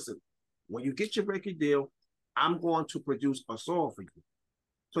said, listen, when you get your record deal, I'm going to produce a song for you.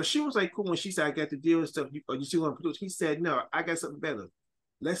 So she was like, cool. When she said, I got the deal and stuff, you still want to produce? He said, no, I got something better.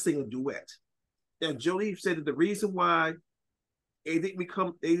 Let's sing a duet. And Jody said that the reason why it didn't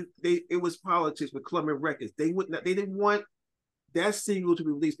become, it was politics with Columbia Records. They didn't want that single to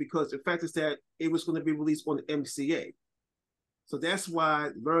be released because the fact is that it was going to be released on the MCA. So that's why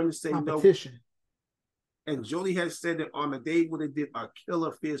Learn to Say Competition. No. And Jody has said that they would have did a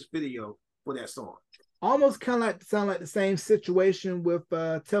killer fierce video for that song. Almost kind of like sound like the same situation with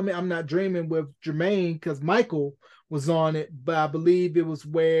Tell Me I'm Not Dreaming with Jermaine, because Michael was on it, but I believe it was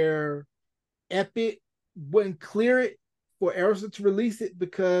where Epic wouldn't clear it for Aerosmith to release it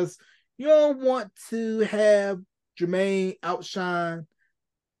because you don't want to have Jermaine outshine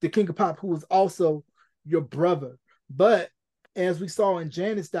the King of Pop, who was also your brother. But as we saw in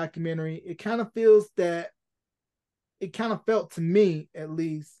Janet's documentary, it kind of felt to me, at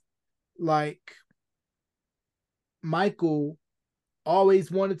least, like Michael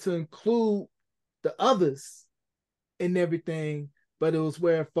always wanted to include the others in everything, but it was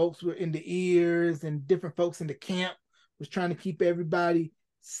where folks were in the ears and different folks in the camp was trying to keep everybody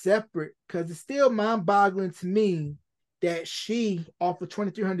separate, because it's still mind-boggling to me that She off of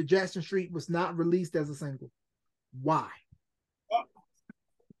 2300 Jackson Street was not released as a single. Why? Well,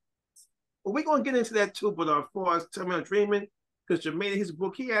 we're going to get into that too, but as far as Tell Me I'm Dreaming, because Jermaine in his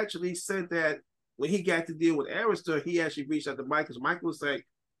book, he actually said that when he got to deal with Arista, he actually reached out to Mike, because Mike was like,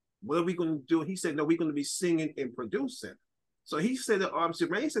 what are we going to do? He said, no, we're going to be singing and producing. So he said that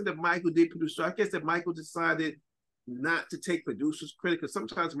Jermaine said that Michael did produce. So I guess that Michael decided not to take producer's credit, because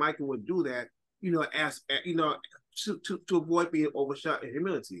sometimes Michael would do that, to avoid being overshot in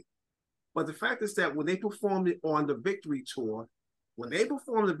humility. But the fact is that when they performed it on the Victory Tour,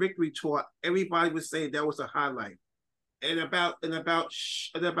 everybody was saying that was a highlight. And about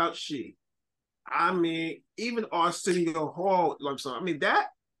She. I mean, even Arsenio Hall love song. I mean, that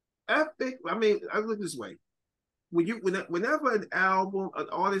epic. I mean, I look this way. Whenever an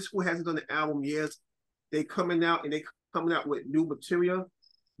artist who hasn't done an album yet, they coming out with new material,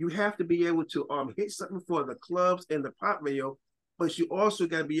 you have to be able to hit something for the clubs and the pop radio, but you also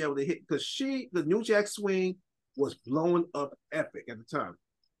got to be able to hit, because the New Jack Swing was blowing up epic at the time.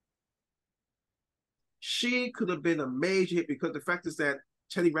 She could have been a major hit because the fact is that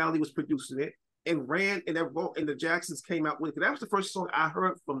Teddy Riley was producing it and the Jacksons came out with it. That was the first song I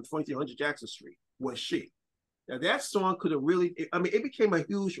heard from 2300 Jackson Street was She. Now that song could have it became a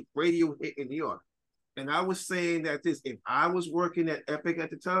huge radio hit in New York. And I was saying that if I was working at Epic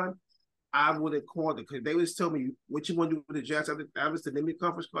at the time, I would have called it, because they would tell me what you want to do with the Jacksons. I was the name of the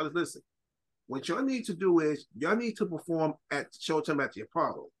conference call is, listen, what y'all need to do is y'all need to perform at Showtime at the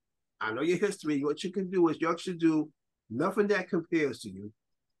Apollo. I know your history. What you can do is y'all should do Nothing That Compares to You,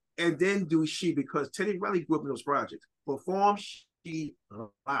 and then do She, because Teddy Riley grew up in those projects. Perform She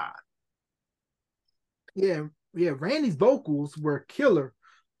live. Yeah, yeah. Randy's vocals were killer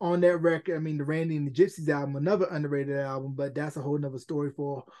on that record. I mean, the Randy and the Gypsies album, another underrated album, but that's a whole nother story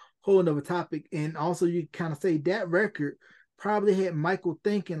for a whole nother topic. And also, you kind of say that record probably had Michael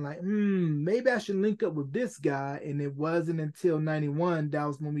thinking like, maybe I should link up with this guy. And it wasn't until '91 that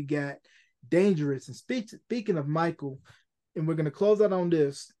was when we got Dangerous. And speaking of Michael, and we're gonna close out on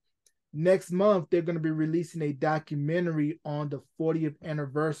this. Next month, they're going to be releasing a documentary on the 40th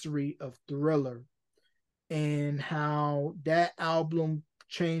anniversary of Thriller and how that album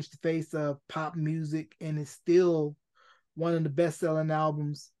changed the face of pop music and is still one of the best-selling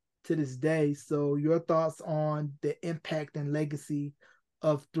albums to this day. So your thoughts on the impact and legacy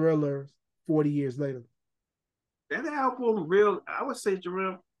of Thriller 40 years later? That album, real, I would say,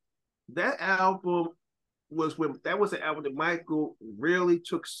 Jerome, that album was when that was the album that Michael really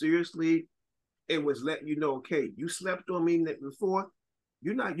took seriously and was letting you know, okay, you slept on me before.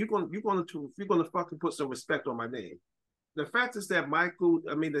 You're gonna fucking put some respect on my name. The fact is that Michael,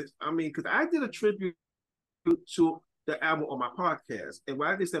 because I did a tribute to the album on my podcast, and when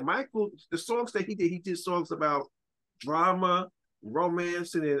I did that, Michael, the songs that he did songs about drama,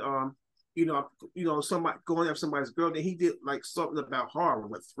 romance, and then somebody going after somebody's girl. Then he did like something about horror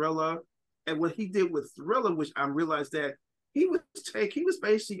with Thriller, and what he did with Thriller, which I realized that he was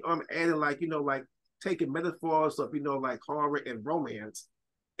basically adding like taking metaphors of like horror and romance,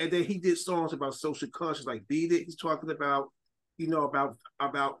 and then he did songs about social conscience like Beat It. He's talking about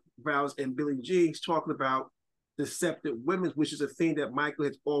about Vows and Billie Jean. He's talking about deceptive women, which is a thing that Michael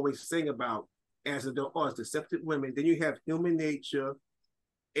has always sang about as deceptive women. Then you have Human Nature,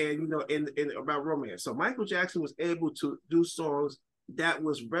 and and about romance. So Michael Jackson was able to do songs that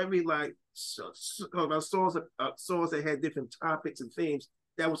was very like songs that had different topics and themes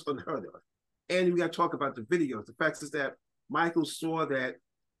that was unheard of. And we got to talk about the videos. The fact is that Michael saw that,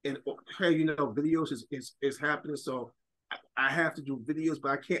 and hey, videos is happening. So I have to do videos,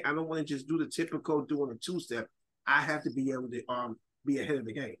 but I can't. I don't want to just do the typical doing a two-step. I have to be able to be ahead of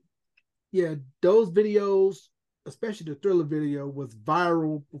the game. Yeah, those videos, especially the Thriller video, was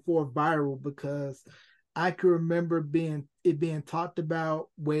viral before viral because I can remember it being talked about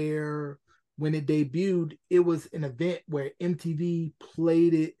where when it debuted, it was an event where MTV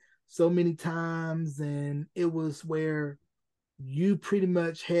played it so many times, and it was where you pretty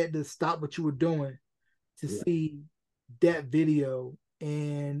much had to stop what you were doing to see that video.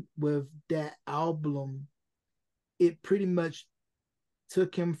 And with that album, it pretty much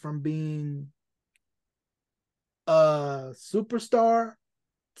took him from being a superstar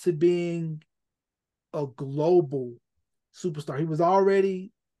to being a global superstar. He was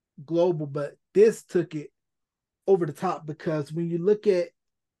already global, but this took it over the top because when you look at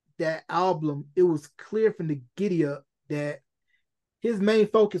that album, it was clear from the giddy up that his main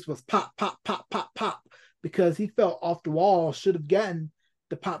focus was pop, pop, pop, pop, pop, because he felt Off the Wall should have gotten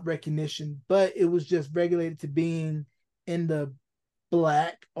the pop recognition, but it was just regulated to being in the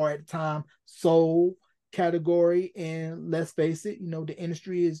black, or at the time soul category. And let's face it, the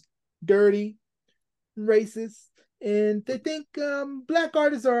industry is dirty, racist, and they think black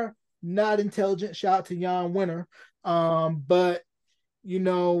artists are not intelligent. Shout out to Jan Winter. But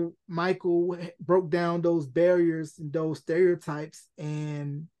Michael broke down those barriers and those stereotypes,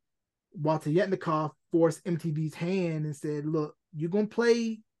 and Walter Yetnikoff forced MTV's hand and said, look, you're going to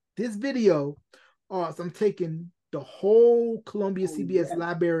play this video, or else I'm taking the whole Columbia CBS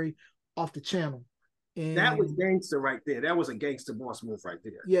library off the channel. And that was gangster right there. That was a gangster boss move right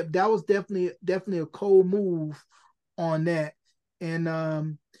there. Yeah, that was definitely a cold move on that.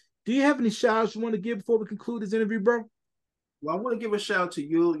 And do you have any shout outs you want to give before we conclude this interview, bro? Well, I want to give a shout out to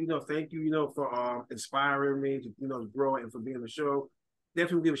you. Thank you, for inspiring me to grow and for being on the show.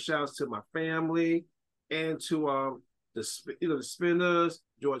 Definitely give a shout out to my family and to the Spinners,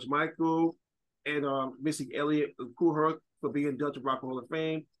 George Michael, and Missy Elliott Coolherc for being Dutch Rock Hall of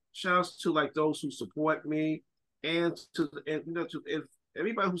Fame. Shouts to like those who support me, and to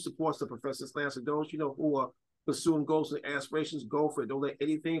everybody who supports the Professor Slams, and those who are pursuing goals and aspirations. Go for it. Don't let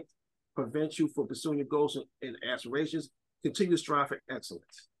anything prevent you from pursuing your goals and aspirations. Continue to strive for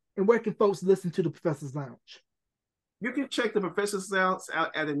excellence. And where can folks listen to the Professor's Lounge? You can check the Professor's Lounge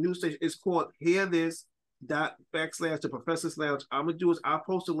out at a news station. It's called Hear This /the Professor's Lounge. I'm gonna do is I'll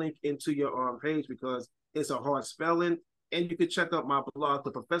post a link into your page because it's a hard spelling. And you can check out my blog,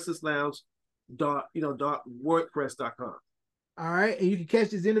 the Professor's Lounge .wordpress.com. All right. And you can catch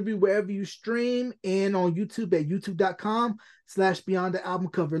this interview wherever you stream and on YouTube at youtube.com/Beyond the Album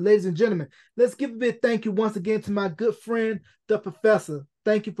Cover. Ladies and gentlemen, let's give a big thank you once again to my good friend, the Professor.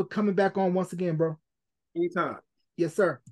 Thank you for coming back on once again, bro. Anytime. Yes, sir.